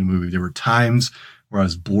watching the movie. There were times where I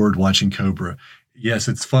was bored watching Cobra. Yes,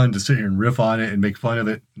 it's fun to sit here and riff on it and make fun of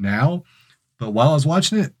it now. But while I was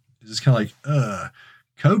watching it, it's just kind of like,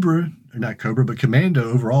 Commando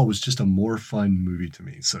overall was just a more fun movie to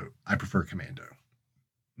me. So I prefer Commando.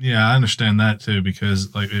 Yeah, I understand that too,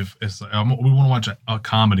 because like if it's like, we want to watch a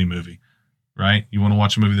comedy movie, right? You want to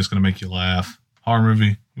watch a movie that's going to make you laugh. Horror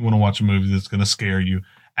movie, you want to watch a movie that's going to scare you.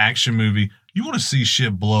 Action movie, you want to see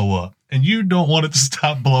shit blow up, and you don't want it to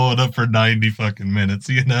stop blowing up for 90 fucking minutes,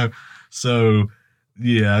 you know? So,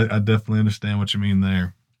 yeah, I definitely understand what you mean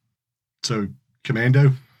there. So,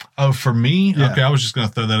 Commando? Oh, for me? Yeah. Okay, I was just going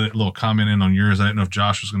to throw that little comment in on yours. I didn't know if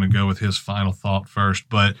Josh was going to go with his final thought first,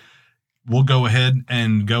 but we'll go ahead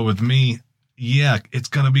and go with me. Yeah, it's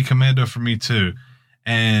going to be Commando for me too.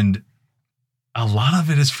 And a lot of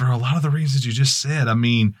it is for a lot of the reasons you just said. I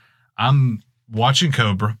mean, I'm watching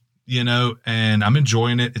Cobra, you know, and I'm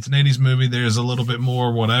enjoying it. It's an 80s movie. There's a little bit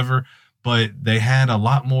more whatever, but they had a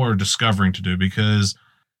lot more discovering to do because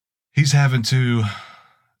he's having to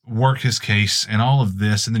work his case and all of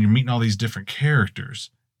this, and then you're meeting all these different characters,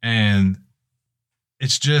 and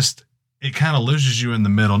it's just, it kind of loses you in the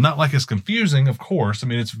middle. Not like it's confusing, of course. I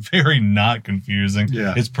mean, it's very not confusing.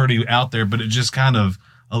 Yeah. It's pretty out there, but it just kind of,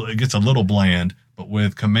 it gets a little bland. But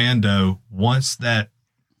with Commando, once that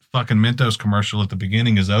fucking Mentos commercial at the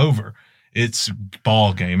beginning is over, it's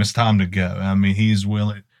ball game. It's time to go. I mean, he's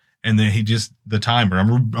willing. And then the timer.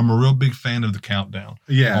 I'm a real big fan of the countdown.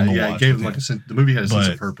 Yeah, it gave him the movie had a sense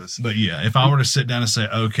of purpose. But yeah, if I were to sit down and say,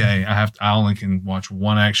 okay, I only can watch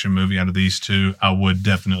one action movie out of these two, I would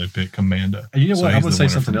definitely pick Commando. And you know what? I'm going to say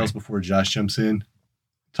something else before Josh jumps in,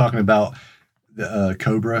 talking about the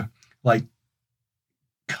Cobra. Like,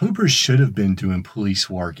 Cobra should have been doing police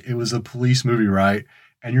work. It was a police movie, right?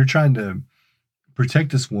 And you're trying to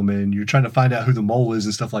protect this woman. You're trying to find out who the mole is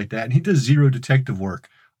and stuff like that. And he does zero detective work.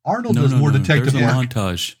 Arnold does more detective work.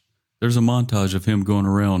 There's a montage of him going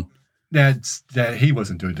around. That he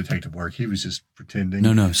wasn't doing detective work. He was just pretending.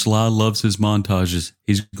 No. Sly loves his montages.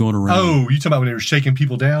 He's going around. Oh, you talking about when they were shaking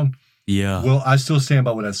people down? Yeah. Well, I still stand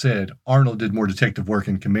by what I said. Arnold did more detective work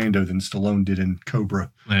in Commando than Stallone did in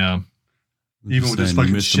Cobra. Yeah. Even with this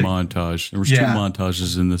fucking missed a montage. There was 2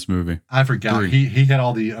 montages in this movie. I forgot. He had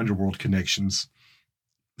all the underworld connections.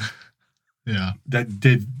 Yeah. That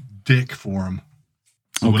did dick for him.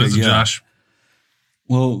 So what is it, Josh?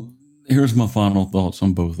 Well, here's my final thoughts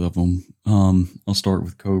on both of them. I'll start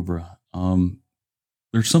with Cobra.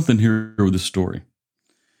 There's something here with the story.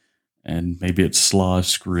 And maybe it's Sly's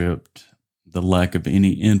script, the lack of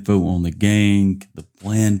any info on the gang, the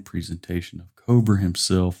bland presentation of Cobra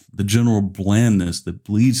himself, the general blandness that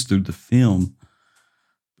bleeds through the film.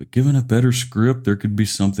 But given a better script, there could be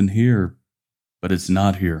something here, but it's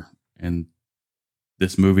not here. And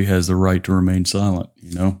this movie has the right to remain silent,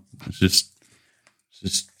 you know? It's just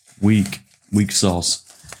weak sauce.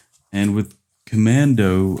 And with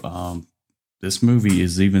Commando, this movie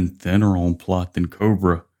is even thinner on plot than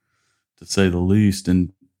Cobra, to say the least.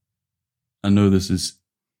 And I know this is,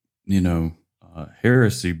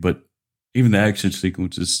 heresy, but even the action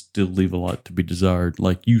sequences still leave a lot to be desired.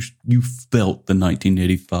 Like you felt the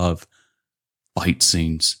 1985 fight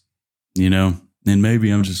scenes, and maybe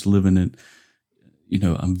I'm just living it,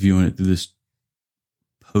 I'm viewing it through this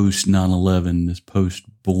post 9/11, this post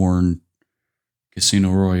Bourne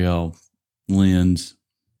Casino Royale lens.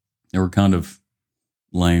 They were kind of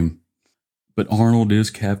lame, but Arnold is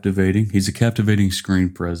captivating. He's a captivating screen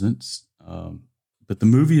presence. But the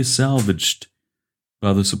movie is salvaged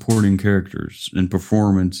by the supporting characters and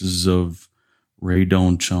performances of Ray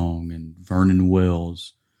Don Chong and Vernon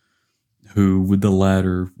Wells, who, with the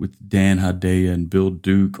latter, with Dan Hedaya and Bill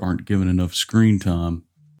Duke, aren't given enough screen time.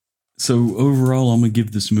 So overall, I'm going to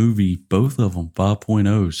give this movie, both of them,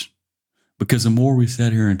 5.0s. Because the more we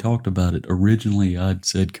sat here and talked about it, originally I'd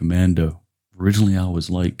said Commando. Originally I was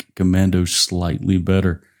like, Commando slightly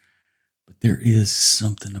better. But there is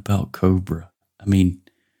something about Cobra. I mean,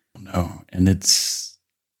 no, and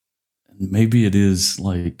maybe it is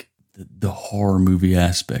like the horror movie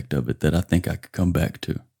aspect of it that I think I could come back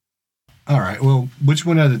to. All right. Well, which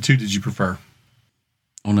one out of the two did you prefer?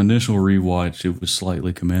 On initial rewatch, it was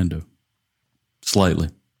slightly Commando. Slightly.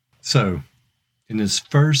 So, in his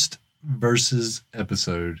first Versus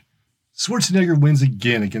episode, Schwarzenegger wins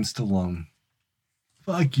again against Stallone.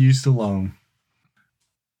 Fuck you, Stallone.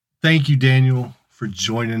 Thank you, Daniel, for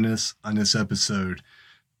joining us on this episode.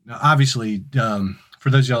 Now, obviously, for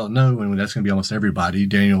those of y'all that know, and that's going to be almost everybody,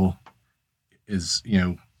 Daniel is,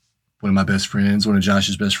 one of my best friends, one of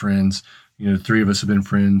Josh's best friends. The three of us have been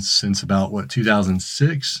friends since about,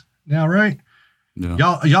 2006 now, right? Yeah.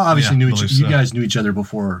 Y'all obviously knew each other. So. You guys knew each other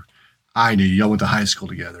before I knew you. Y'all went to high school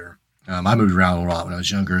together. I moved around a lot when I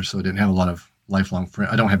was younger, so I didn't have a lot of lifelong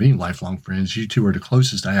friends. I don't have any lifelong friends. You two are the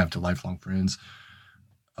closest I have to lifelong friends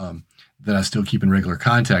that I still keep in regular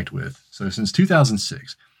contact with. So since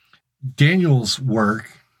 2006, Daniel's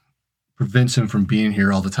work prevents him from being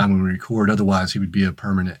here all the time when we record. Otherwise, he would be a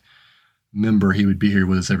permanent member. He would be here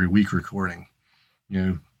with us every week recording.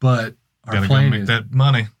 But our Gotta plan go make is that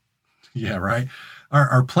money. Yeah, right.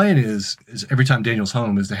 Our plan is every time Daniel's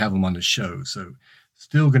home is to have him on the show. So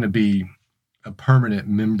still going to be a permanent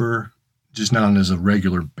member, just not on as a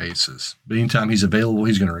regular basis. But anytime he's available,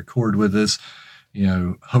 he's going to record with us,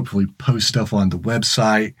 hopefully post stuff on the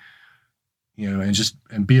website,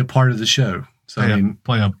 and be a part of the show. So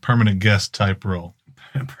play a permanent guest type role.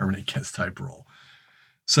 A permanent guest type role.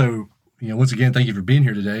 So, once again, thank you for being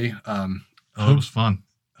here today. It was fun.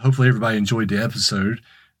 Hopefully everybody enjoyed the episode.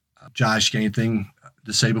 Josh, got anything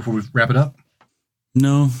to say before we wrap it up?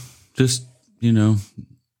 No, just,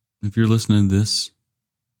 if you're listening to this,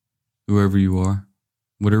 whoever you are,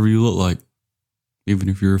 whatever you look like, even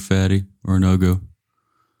if you're a fatty or an Ogo,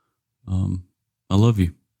 I love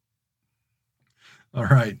you. All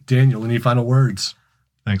right. Daniel, any final words?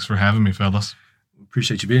 Thanks for having me, fellas.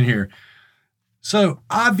 Appreciate you being here. So,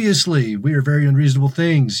 obviously, we are Very Unreasonable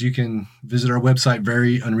Things. You can visit our website,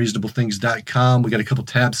 veryunreasonableThings.com. We got a couple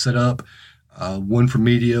tabs set up, one for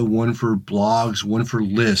media, one for blogs, one for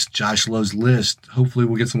lists. Josh loves lists. Hopefully,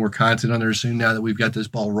 we'll get some more content on there soon now that we've got this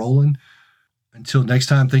ball rolling. Until next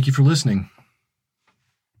time, thank you for listening.